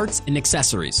 repairs, parts, and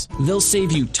accessories. They'll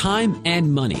save you time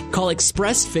and money. Call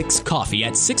Express Fix Coffee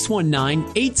at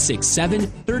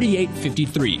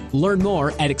 619-867-3853. Learn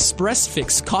more at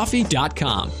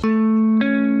expressfixcoffee.com.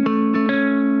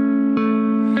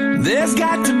 There's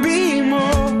got to be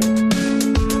more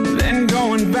than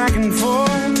going back and forth,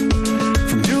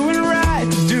 from doing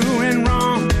right to doing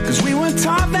wrong, because we were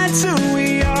taught that's who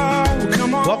we are.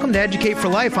 Come on. Welcome to Educate for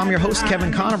Life. I'm your host,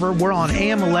 Kevin Conover. We're on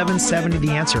AM 1170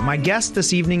 The Answer. My guest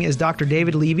this evening is Dr.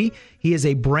 David Levy. He is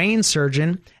a brain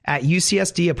surgeon at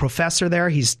UCSD, a professor there.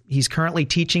 He's currently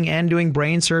teaching and doing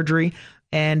brain surgery,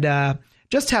 and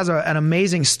just has an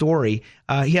amazing story.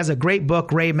 He has a great book,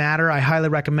 Gray Matter. I highly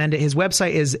recommend it. His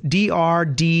website is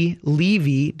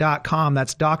drdlevy.com.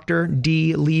 That's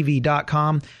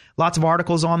drdlevy.com. Lots of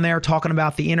articles on there talking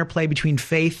about the interplay between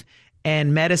faith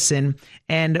and medicine.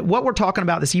 And what we're talking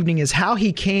about this evening is how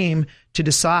he came to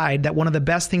decide that one of the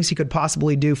best things he could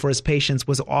possibly do for his patients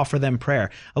was offer them prayer.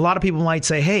 A lot of people might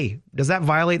say, hey, does that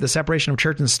violate the separation of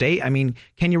church and state? I mean,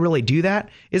 can you really do that?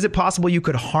 Is it possible you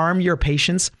could harm your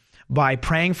patients by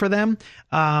praying for them?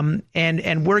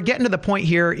 And we're getting to the point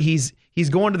here. He's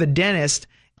going to the dentist,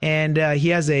 and he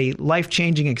has a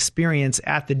life-changing experience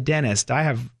at the dentist. I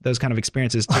have those kind of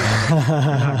experiences too.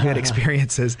 Not good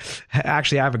experiences.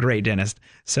 Actually, I have a great dentist.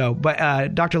 So,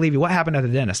 but Dr. Levy, what happened at the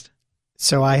dentist?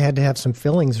 So I had to have some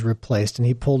fillings replaced, and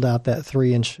he pulled out that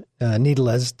 3-inch needle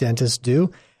as dentists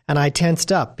do. And I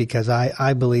tensed up because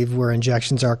I believe where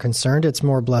injections are concerned, it's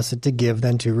more blessed to give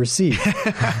than to receive.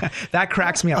 That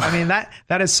cracks me up. I mean,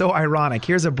 that is so ironic.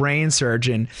 Here's a brain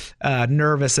surgeon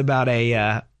nervous about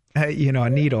a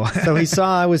needle. So he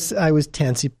saw I was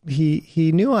tense.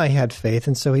 He knew I had faith,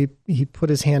 and so he put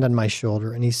his hand on my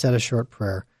shoulder and he said a short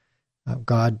prayer.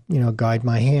 God, guide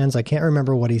my hands. I can't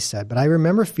remember what he said, but I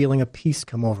remember feeling a peace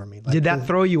come over me. Did that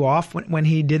throw you off when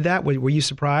he did that? Were you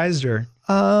surprised or?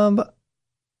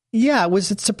 Yeah,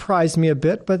 it surprised me a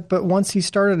bit, but once he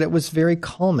started, it was very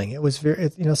calming. It was very,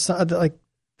 like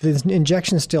the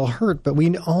injection still hurt, but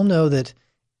we all know that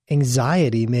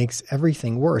anxiety makes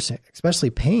everything worse, especially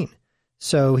pain.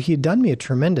 So he had done me a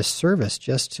tremendous service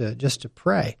just to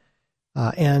pray.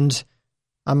 And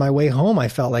on my way home, I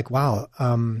felt like, wow,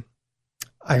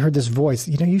 I heard this voice,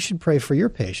 you should pray for your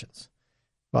patients.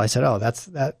 Well, I said, oh,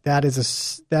 that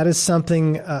is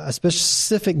something, a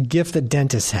specific gift that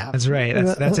dentists have. That's right.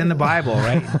 That's in the Bible,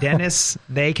 right? Dentists,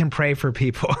 they can pray for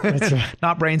people, that's right.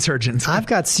 Not brain surgeons. I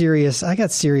got serious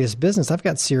business. I've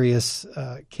got serious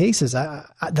cases that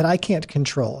I can't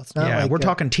control. It's not like, we're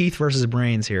talking teeth versus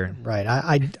brains here. Right.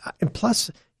 And plus,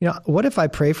 what if I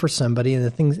pray for somebody and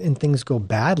things go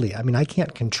badly? I mean, I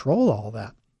can't control all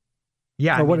that.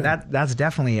 Yeah, that's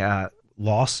definitely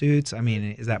lawsuits. I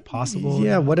mean, is that possible?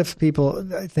 Yeah. What if people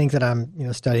think that I'm,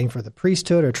 studying for the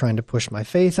priesthood or trying to push my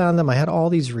faith on them? I had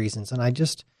all these reasons, and I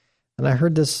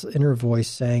heard this inner voice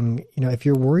saying, if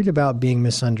you're worried about being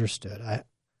misunderstood, I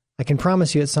can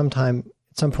promise you at some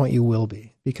point you will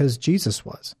be, because Jesus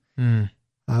was.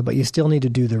 But you still need to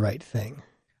do the right thing.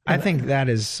 I think that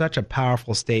is such a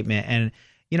powerful statement, and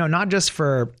not just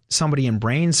for somebody in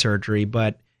brain surgery,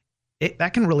 but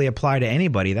that can really apply to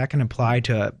anybody. That can apply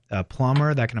to a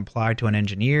plumber. That can apply to an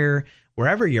engineer.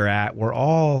 Wherever you're at, we're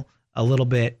all a little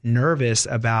bit nervous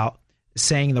about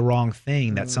saying the wrong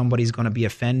thing, that somebody's going to be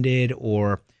offended,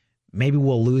 or maybe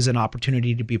we'll lose an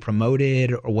opportunity to be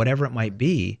promoted, or whatever it might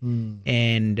be.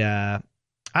 And I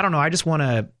don't know. I just want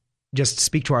to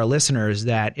speak to our listeners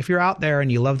that if you're out there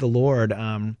and you love the Lord,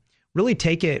 really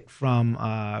take it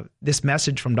from this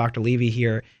message from Dr. Levy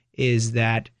here is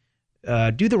that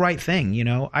do the right thing.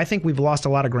 I think we've lost a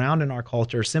lot of ground in our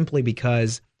culture simply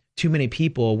because too many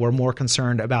people were more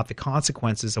concerned about the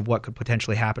consequences of what could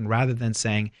potentially happen rather than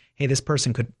saying, hey, this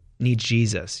person could need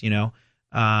Jesus, And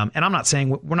I'm not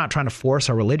saying we're not trying to force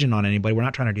our religion on anybody. We're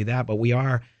not trying to do that, but we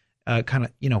are kind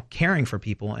of, caring for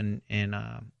people and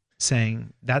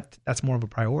saying that's more of a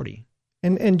priority.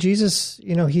 And Jesus,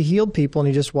 he healed people and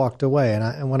he just walked away.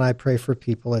 And when I pray for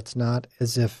people, it's not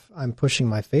as if I'm pushing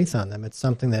my faith on them. It's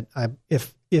something that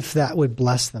if that would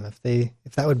bless them, if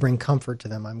that would bring comfort to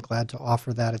them, I'm glad to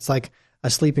offer that. It's like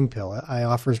a sleeping pill.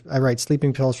 I write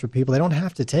sleeping pills for people. They don't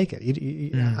have to take it.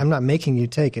 I'm not making you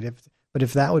take it. But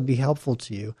if that would be helpful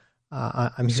to you,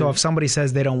 I'm here. So if somebody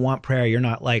says they don't want prayer, you're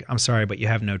not like, I'm sorry, but you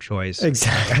have no choice.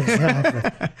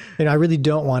 Exactly. I really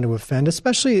don't want to offend,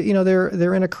 especially,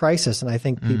 they're in a crisis. And I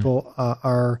think people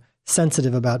are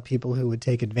sensitive about people who would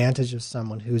take advantage of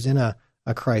someone who's in a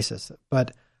crisis.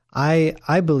 But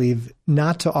I believe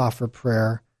not to offer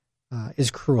prayer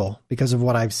is cruel because of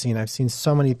what I've seen. I've seen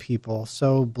so many people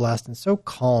so blessed and so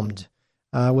calmed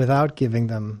without giving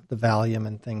them the Valium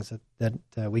and things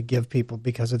that we give people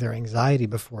because of their anxiety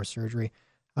before surgery.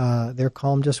 They're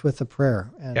calm just with the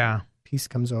prayer, and peace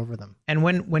comes over them. And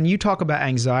when you talk about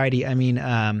anxiety, I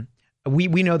mean,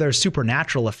 we know there's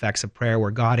supernatural effects of prayer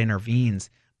where God intervenes,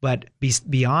 but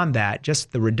beyond that,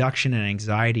 just the reduction in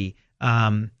anxiety.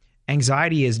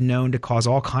 Anxiety is known to cause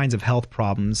all kinds of health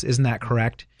problems. Isn't that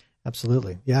correct?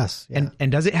 Absolutely. Yes. Yeah.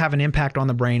 And does it have an impact on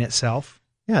the brain itself?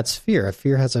 Yeah, it's fear.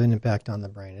 Fear has an impact on the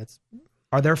brain.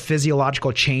 Are there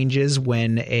physiological changes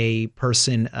when a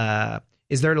person,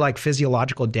 is there like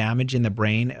physiological damage in the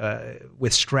brain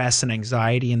with stress and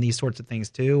anxiety and these sorts of things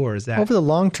too? Or is that? Over the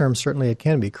long term, certainly it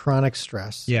can be chronic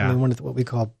stress. Yeah. I mean, what we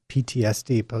call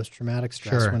PTSD, post-traumatic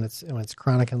stress, Sure. when it's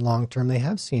chronic and long term, they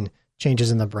have seen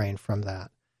changes in the brain from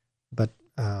that. But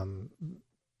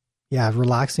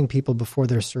relaxing people before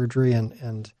their surgery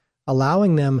and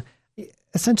allowing them,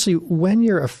 essentially, when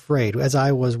you're afraid, as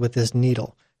I was with this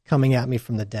needle coming at me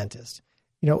from the dentist,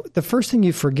 the first thing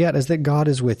you forget is that God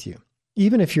is with you,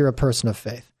 even if you're a person of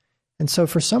faith. And so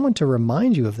for someone to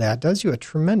remind you of that does you a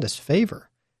tremendous favor,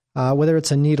 whether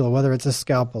it's a needle, whether it's a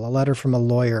scalpel, a letter from a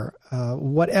lawyer,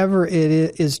 whatever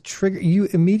it is, you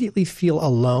immediately feel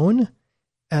alone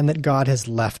and that God has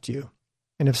left you.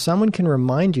 And if someone can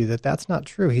remind you that that's not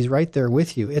true, he's right there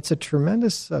with you, it's a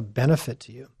tremendous benefit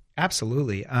to you.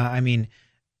 Absolutely. I mean,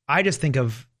 I just think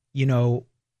of,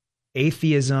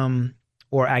 atheism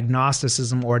or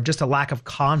agnosticism or just a lack of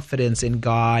confidence in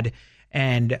God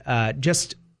and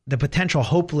just the potential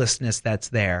hopelessness that's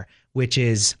there, which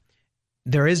is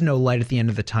there is no light at the end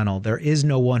of the tunnel. There is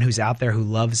no one who's out there who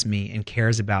loves me and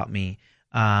cares about me.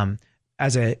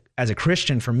 As a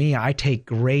Christian, for me, I take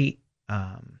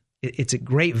it's a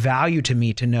great value to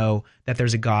me to know that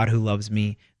there's a God who loves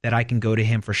me, that I can go to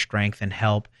him for strength and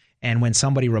help. And when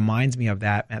somebody reminds me of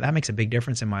that, that makes a big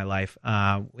difference in my life,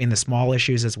 in the small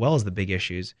issues as well as the big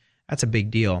issues. That's a big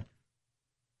deal.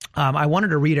 I wanted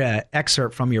to read an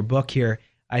excerpt from your book here.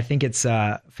 I think it's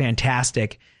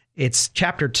fantastic. It's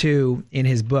chapter 2 in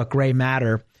his book, Gray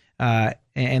Matter.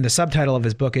 And the subtitle of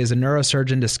his book is A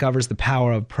Neurosurgeon Discovers the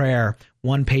Power of Prayer,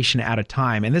 One Patient at a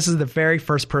Time. And this is the very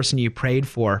first person you prayed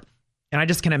for. And I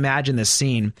just can imagine this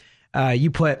scene. You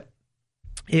put,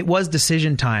 "It was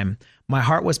decision time. My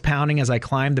heart was pounding as I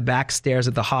climbed the back stairs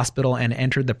of the hospital and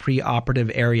entered the pre-operative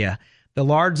area, the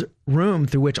large room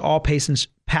through which all patients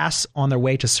pass on their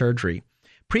way to surgery.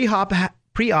 Pre-op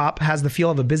has the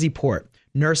feel of a busy port.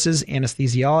 Nurses,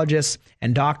 anesthesiologists,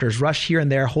 and doctors rush here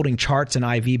and there holding charts and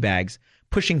IV bags,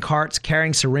 pushing carts,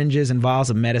 carrying syringes and vials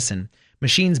of medicine.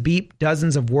 Machines beep,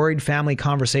 dozens of worried family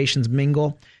conversations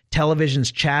mingle,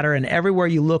 televisions chatter, and everywhere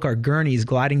you look are gurneys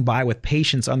gliding by with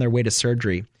patients on their way to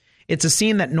surgery. It's a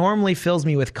scene that normally fills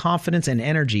me with confidence and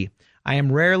energy. I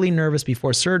am rarely nervous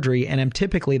before surgery and am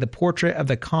typically the portrait of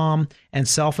the calm and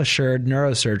self-assured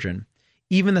neurosurgeon.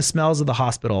 Even the smells of the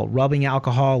hospital, rubbing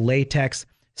alcohol, latex,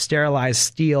 sterilized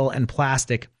steel, and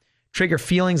plastic, trigger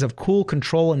feelings of cool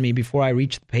control in me before I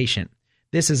reach the patient.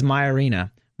 This is my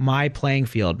arena, my playing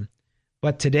field.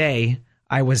 But today,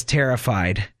 I was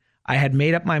terrified. I had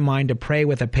made up my mind to pray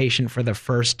with a patient for the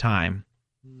first time."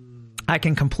 I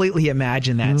can completely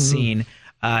imagine that scene.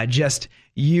 Just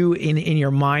you in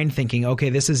your mind thinking, okay,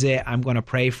 this is it. I'm going to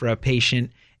pray for a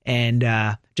patient, and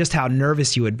just how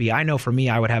nervous you would be. I know for me,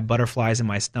 I would have butterflies in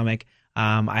my stomach.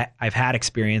 I've had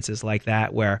experiences like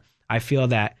that where I feel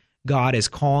that God is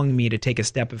calling me to take a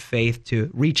step of faith, to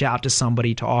reach out to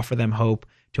somebody, to offer them hope,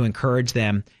 to encourage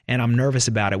them. And I'm nervous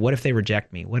about it. What if they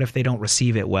reject me? What if they don't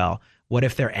receive it well? What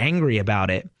if they're angry about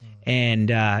it?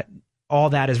 And all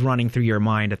that is running through your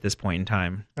mind at this point in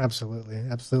time. Absolutely.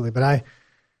 Absolutely. But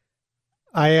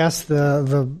I asked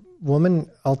the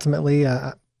woman ultimately,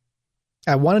 I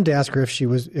wanted to ask her if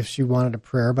she wanted a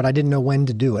prayer, but I didn't know when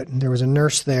to do it. And there was a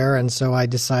nurse there, and so I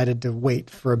decided to wait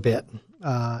for a bit.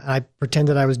 I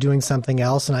pretended I was doing something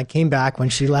else, and I came back when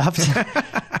she left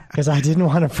because I didn't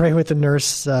want to pray with the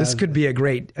nurse. This could be a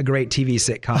great TV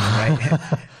sitcom,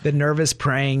 right? The nervous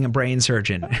praying brain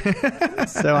surgeon.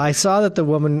 So I saw that the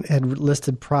woman had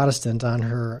listed Protestant on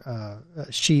her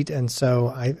sheet, and so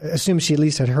I assumed she at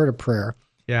least had heard a prayer.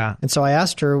 Yeah. And so I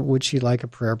asked her, would she like a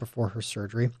prayer before her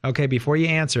surgery? Okay, before you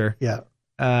answer, yeah,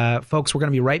 folks, we're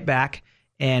going to be right back,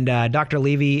 and Dr.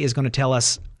 Levy is going to tell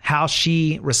us how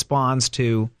she responds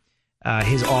to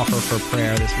his offer for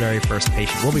prayer, this very first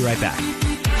patient. We'll be right back.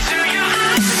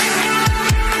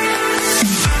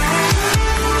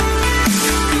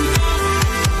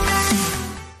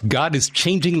 God is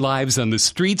changing lives on the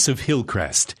streets of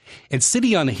Hillcrest. And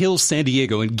City on a Hill San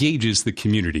Diego engages the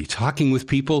community, talking with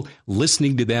people,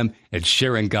 listening to them, and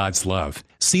sharing God's love.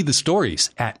 See the stories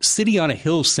at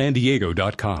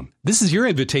cityonahillsandiego.com. This is your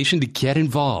invitation to get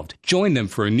involved. Join them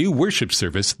for a new worship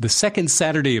service the second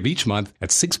Saturday of each month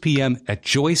at 6 p.m. at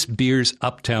Joyce Beers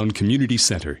Uptown Community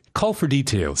Center. Call for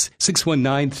details,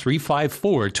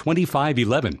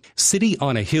 619-354-2511.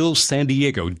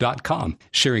 cityonahillsandiego.com.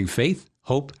 Sharing faith,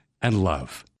 hope, and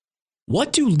love.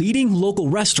 What do leading local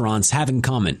restaurants have in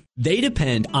common? They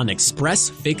depend on Express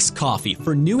Fix Coffee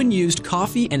for new and used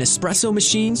coffee and espresso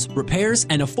machines, repairs,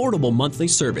 and affordable monthly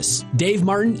service. Dave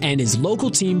Martin and his local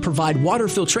team provide water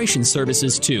filtration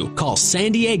services too. Call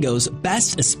San Diego's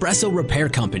best espresso repair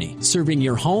company, serving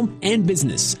your home and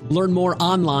business. Learn more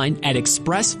online at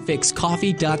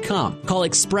expressfixcoffee.com. Call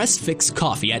Express Fix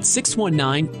Coffee at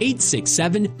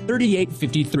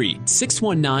 619-867-3853.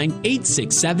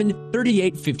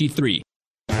 619-867-3853.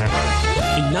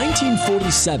 In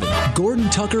 1947, Gordon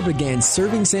Tucker began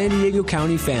serving San Diego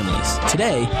County families.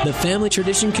 Today, the family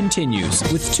tradition continues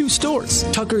with 2 stores,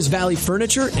 Tucker's Valley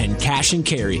Furniture and Cash and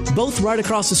Carry, both right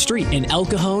across the street in El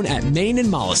Cajon at Main and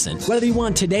Mollison. Whether you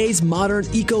want today's modern,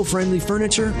 eco-friendly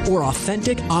furniture or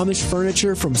authentic Amish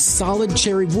furniture from solid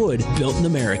cherry wood built in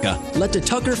America, let the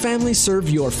Tucker family serve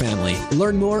your family.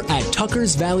 Learn more at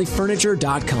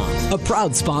tuckersvalleyfurniture.com, a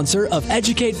proud sponsor of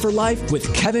Educate for Life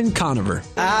with Kevin Conover.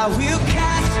 I will cast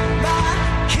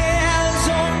my cares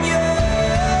on you.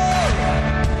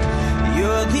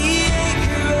 You're the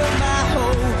anchor of my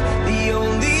hope, the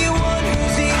only one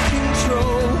who's in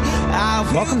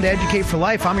control. Welcome to Educate for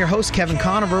Life. I'm your host, Kevin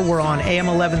Conover. We're on AM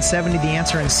 1170, The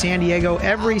Answer in San Diego,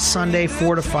 every Sunday,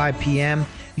 4 to 5 p.m.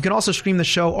 You can also stream the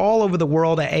show all over the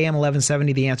world at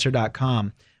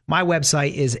am1170theanswer.com. My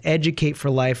website is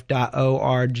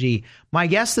educateforlife.org. My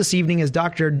guest this evening is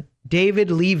Dr. David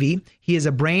Levy. He is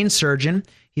a brain surgeon.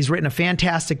 He's written a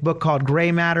fantastic book called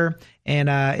Gray Matter, and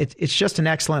it's just an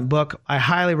excellent book. I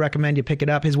highly recommend you pick it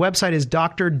up. His website is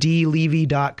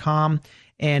drdlevy.com,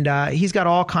 and he's got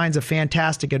all kinds of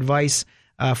fantastic advice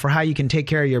for how you can take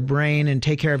care of your brain and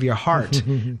take care of your heart,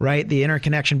 right? The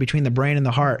interconnection between the brain and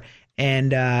the heart,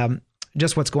 and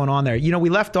just what's going on there. You know, we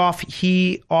left off,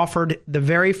 he offered the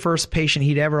very first patient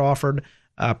he'd ever offered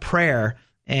prayer,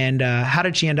 and how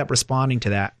did she end up responding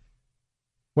to that?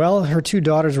 Well, her 2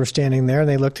 daughters were standing there, and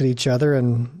they looked at each other,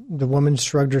 and the woman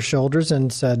shrugged her shoulders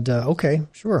and said, okay,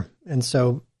 sure. And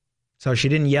so she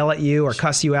didn't yell at you or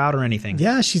cuss you out or anything?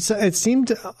 Yeah, it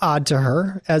seemed odd to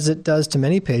her, as it does to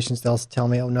many patients. They'll tell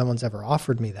me, oh, no one's ever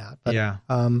offered me that. But yeah.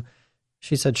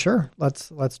 She said, sure, let's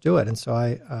do it. And so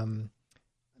I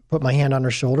put my hand on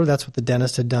her shoulder. That's what the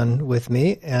dentist had done with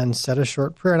me, and said a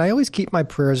short prayer. And I always keep my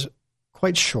prayers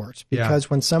quite short, because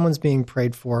when someone's being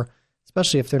prayed for,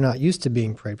 especially if they're not used to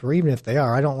being prayed for, even if they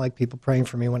are, I don't like people praying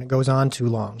for me when it goes on too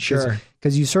long. Sure.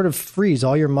 Because you sort of freeze,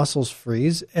 all your muscles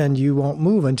freeze, and you won't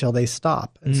move until they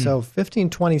stop. And so 15,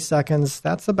 20 seconds,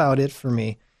 that's about it for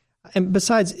me. And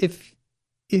besides,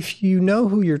 if you know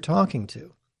who you're talking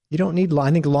to, you don't need,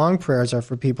 I think long prayers are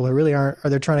for people who really aren't, or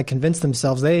they're trying to convince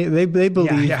themselves they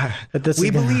believe that this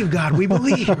we believe, God, we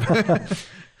believe.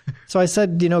 So I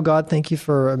said, God, thank you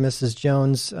for Mrs.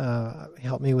 Jones.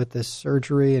 Help me with this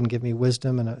surgery and give me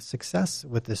wisdom and a success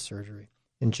with this surgery.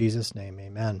 In Jesus' name,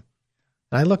 amen.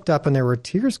 And I looked up, and there were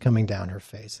tears coming down her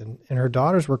face, and her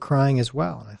daughters were crying as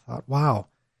well. And I thought, wow.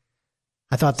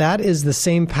 I thought that is the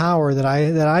same power that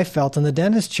I felt in the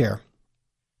dentist chair.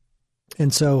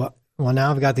 And so, well, now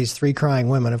I've got these 3 crying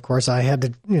women. Of course, I had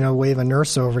to, wave a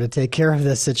nurse over to take care of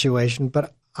this situation,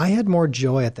 but I had more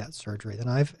joy at that surgery than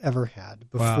I've ever had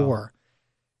before. Wow.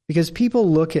 Because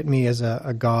people look at me as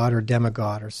a god or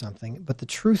demigod or something, but the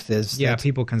truth is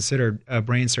people consider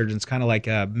brain surgeons kind of like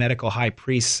medical high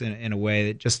priests in a way,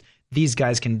 that just these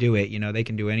guys can do it, they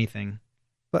can do anything.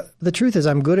 But the truth is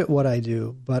I'm good at what I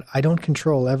do, but I don't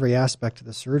control every aspect of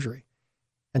the surgery.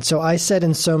 And so I said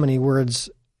in so many words,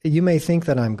 you may think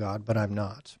that I'm God, but I'm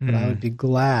not. But I would be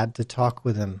glad to talk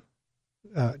with him,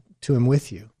 to him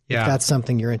with you. If that's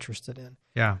something you're interested in.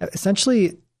 Yeah.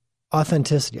 Essentially,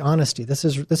 authenticity, honesty. This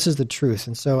is the truth.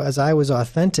 And so as I was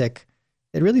authentic,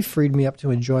 it really freed me up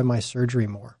to enjoy my surgery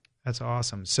more. That's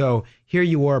awesome. So here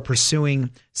you are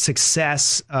pursuing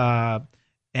success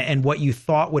and what you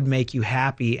thought would make you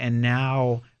happy, and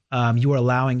now you are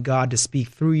allowing God to speak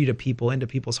through you to people, into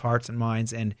people's hearts and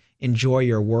minds, and enjoy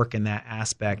your work in that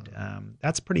aspect.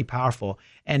 That's pretty powerful.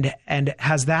 And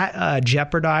has that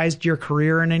jeopardized your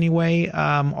career in any way,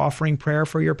 offering prayer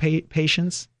for your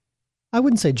patients? I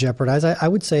wouldn't say jeopardize. I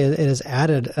would say it has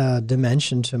added a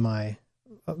dimension to my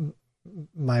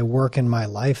work and my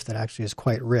life that actually is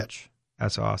quite rich.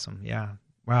 That's awesome. Yeah.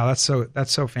 Wow. That's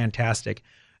so fantastic.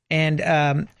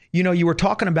 And, you were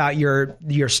talking about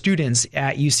your students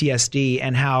at UCSD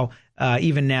and how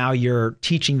even now you're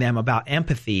teaching them about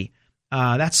empathy.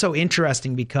 That's so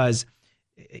interesting because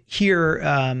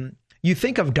here you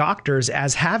think of doctors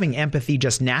as having empathy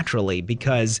just naturally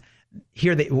because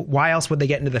here why else would they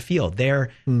get into the field? They're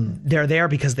there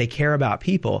because they care about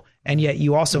people. And yet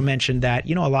you also mentioned that,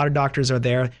 a lot of doctors are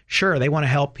there. Sure, they want to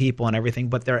help people and everything,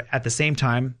 but they're at the same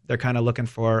time, they're kind of looking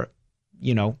for,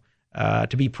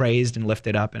 to be praised and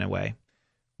lifted up in a way.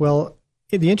 Well,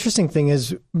 the interesting thing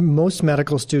is most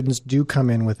medical students do come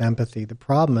in with empathy. The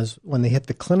problem is when they hit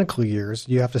the clinical years,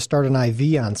 you have to start an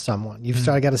IV on someone. You've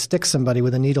got to stick somebody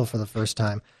with a needle for the first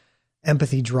time.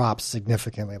 Empathy drops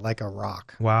significantly like a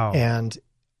rock. Wow. And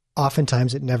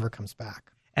oftentimes it never comes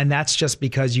back. And that's just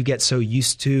because you get so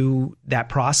used to that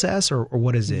process, or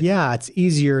what is it? Yeah, it's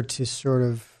easier to sort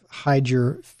of hide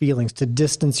your feelings, to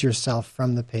distance yourself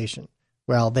from the patient.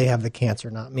 Well, they have the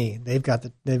cancer, not me. They've got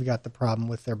the problem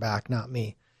with their back, not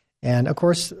me. And of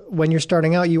course, when you're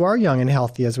starting out, you are young and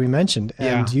healthy, as we mentioned,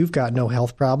 and you've got no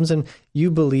health problems, and you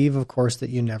believe, of course,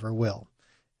 that you never will.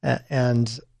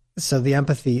 And so the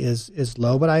empathy is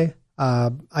low, but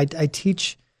I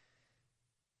teach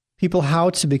people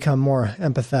how to become more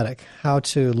empathetic, how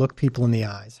to look people in the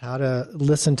eyes, how to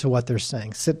listen to what they're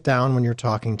saying, sit down when you're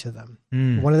talking to them.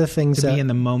 One of the things to be in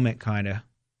the moment, kind of.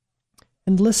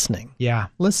 And listening. Yeah.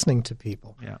 Listening to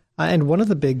people. Yeah. And one of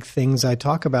the big things I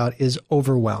talk about is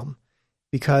overwhelm,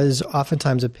 because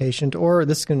oftentimes a patient, or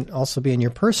this can also be in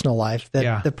your personal life,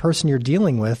 that the person you're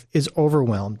dealing with is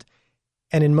overwhelmed.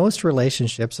 And in most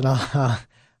relationships, and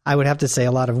I would have to say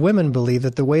a lot of women believe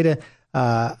that the way to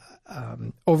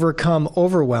overcome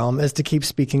overwhelm is to keep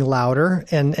speaking louder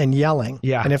and yelling.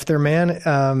 Yeah. And if their man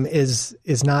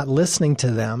is not listening to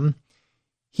them,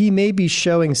 he may be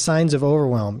showing signs of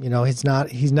overwhelm. He's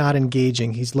not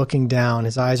engaging. He's looking down.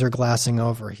 His eyes are glassing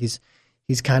over. He's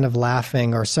kind of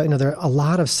laughing, or so. There are a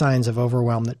lot of signs of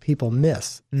overwhelm that people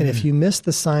miss. And if you miss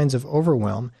the signs of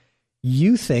overwhelm,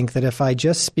 you think that if I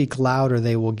just speak louder,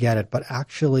 they will get it. But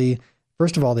actually,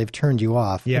 first of all, they've turned you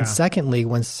off. Yeah. And secondly,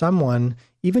 when someone,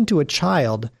 even to a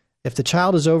child, if the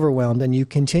child is overwhelmed and you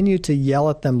continue to yell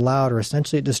at them louder,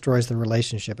 essentially it destroys the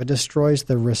relationship. It destroys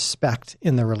the respect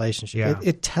in the relationship. Yeah.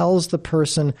 It tells the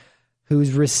person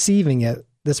who's receiving it,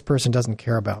 this person doesn't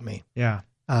care about me. Yeah.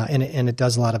 And it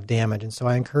does a lot of damage. And so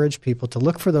I encourage people to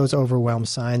look for those overwhelmed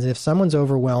signs. And if someone's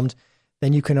overwhelmed,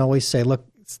 then you can always say, look,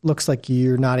 it looks like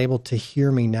you're not able to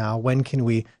hear me now. When can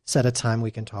we set a time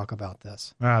we can talk about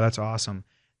this? Wow, that's awesome.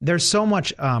 There's so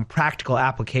much practical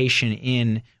application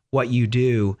in what you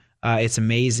do. It's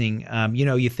amazing.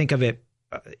 You think of it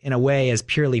in a way as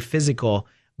purely physical,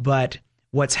 but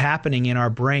what's happening in our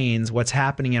brains, what's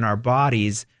happening in our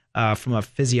bodies from a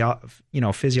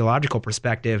physiological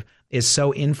perspective is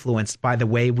so influenced by the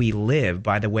way we live,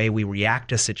 by the way we react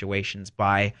to situations,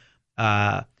 by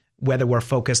whether we're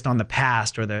focused on the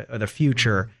past or the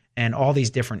future, and all these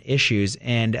different issues.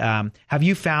 And have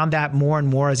you found that more and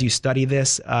more as you study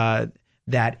this,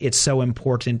 that it's so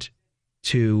important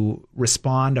to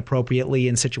respond appropriately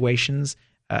in situations,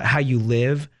 how you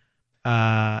live,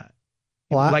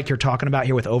 like you're talking about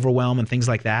here with overwhelm and things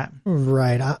like that?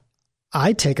 Right.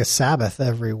 I take a Sabbath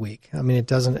every week. I mean, it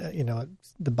doesn't,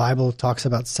 the Bible talks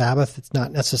about Sabbath. It's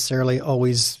not necessarily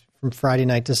always from Friday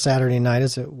night to Saturday night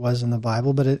as it was in the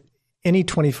Bible, but any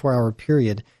 24-hour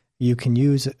period you can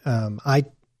use. I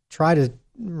try to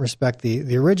respect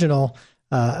the original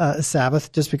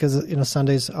Sabbath, just because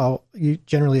Sundays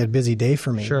generally a busy day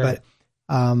for me. Sure. But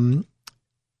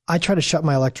I try to shut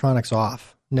my electronics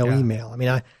off. No email. I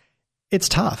mean, it's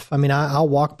tough. I mean, I'll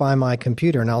walk by my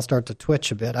computer and I'll start to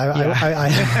twitch a bit.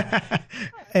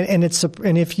 And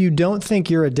if you don't think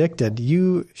you're addicted,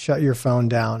 you shut your phone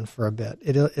down for a bit.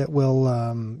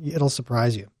 It'll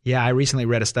surprise you. Yeah, I recently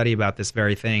read a study about this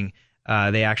very thing.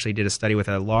 They actually did a study with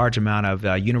a large amount of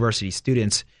university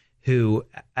students who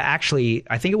actually,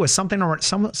 I think it was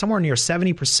somewhere near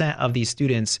 70% of these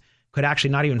students could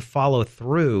actually not even follow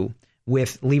through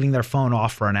with leaving their phone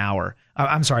off for an hour.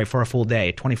 For a full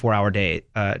day, 24-hour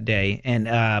day.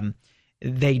 And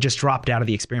they just dropped out of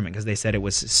the experiment because they said it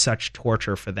was such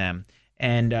torture for them.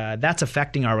 And that's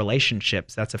affecting our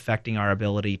relationships. That's affecting our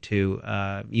ability to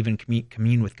even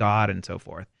commune with God and so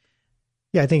forth.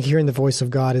 Yeah, I think hearing the voice of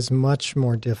God is much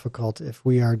more difficult if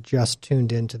we are just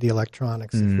tuned into the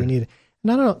electronics. If we need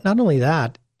not only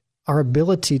that, our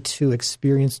ability to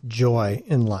experience joy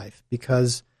in life,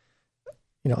 because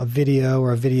a video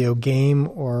or a video game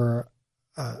or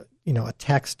a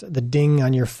text, the ding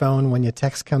on your phone when your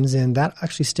text comes in, that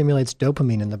actually stimulates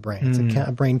dopamine in the brain. It's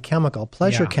a brain chemical,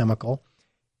 pleasure chemical,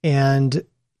 and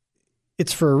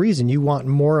it's for a reason. You want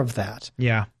more of that.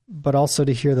 Yeah. But also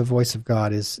to hear the voice of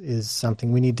God is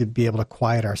something we need to be able to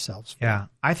quiet ourselves for. Yeah,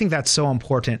 I think that's so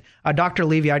important. Dr.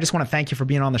 Levy, I just want to thank you for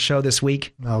being on the show this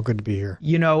week. Oh, good to be here.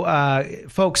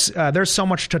 Folks, there's so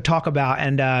much to talk about.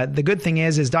 And the good thing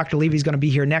is Dr. Levy's going to be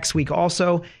here next week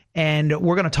also. And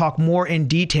we're going to talk more in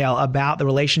detail about the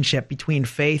relationship between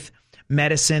faith,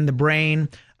 medicine, the brain,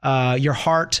 your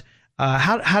heart.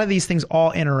 How do these things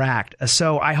all interact?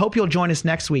 So I hope you'll join us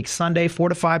next week, Sunday, 4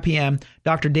 to 5 p.m.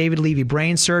 Dr. David Levy,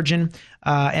 brain surgeon,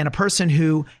 and a person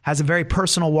who has a very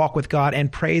personal walk with God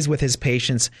and prays with his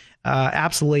patients.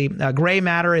 Absolutely. Gray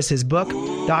Matter is his book.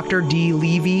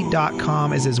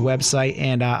 drdlevy.com is his website.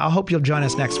 And I hope you'll join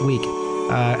us next week.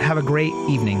 Have a great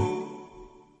evening.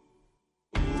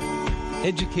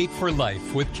 Educate for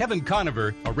Life with Kevin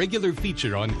Conover, a regular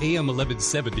feature on AM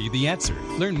 1170 The Answer.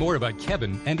 Learn more about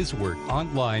Kevin and his work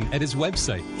online at his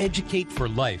website,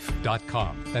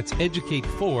 educateforlife.com. That's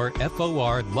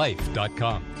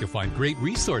educateforlife.com. You'll find great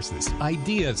resources,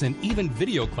 ideas, and even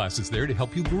video classes there to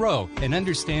help you grow and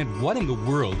understand what in the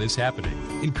world is happening.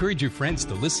 Encourage your friends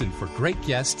to listen for great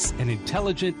guests and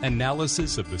intelligent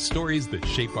analysis of the stories that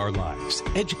shape our lives.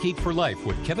 Educate for Life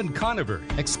with Kevin Conover,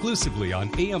 exclusively on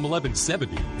AM 1170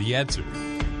 The Answer.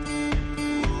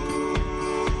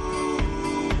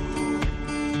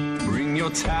 Bring your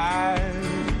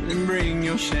tithe and bring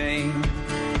your shame.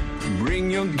 Bring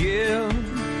your guilt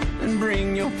and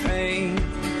bring your pain.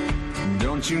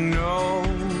 Don't you know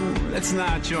that's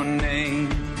not your name?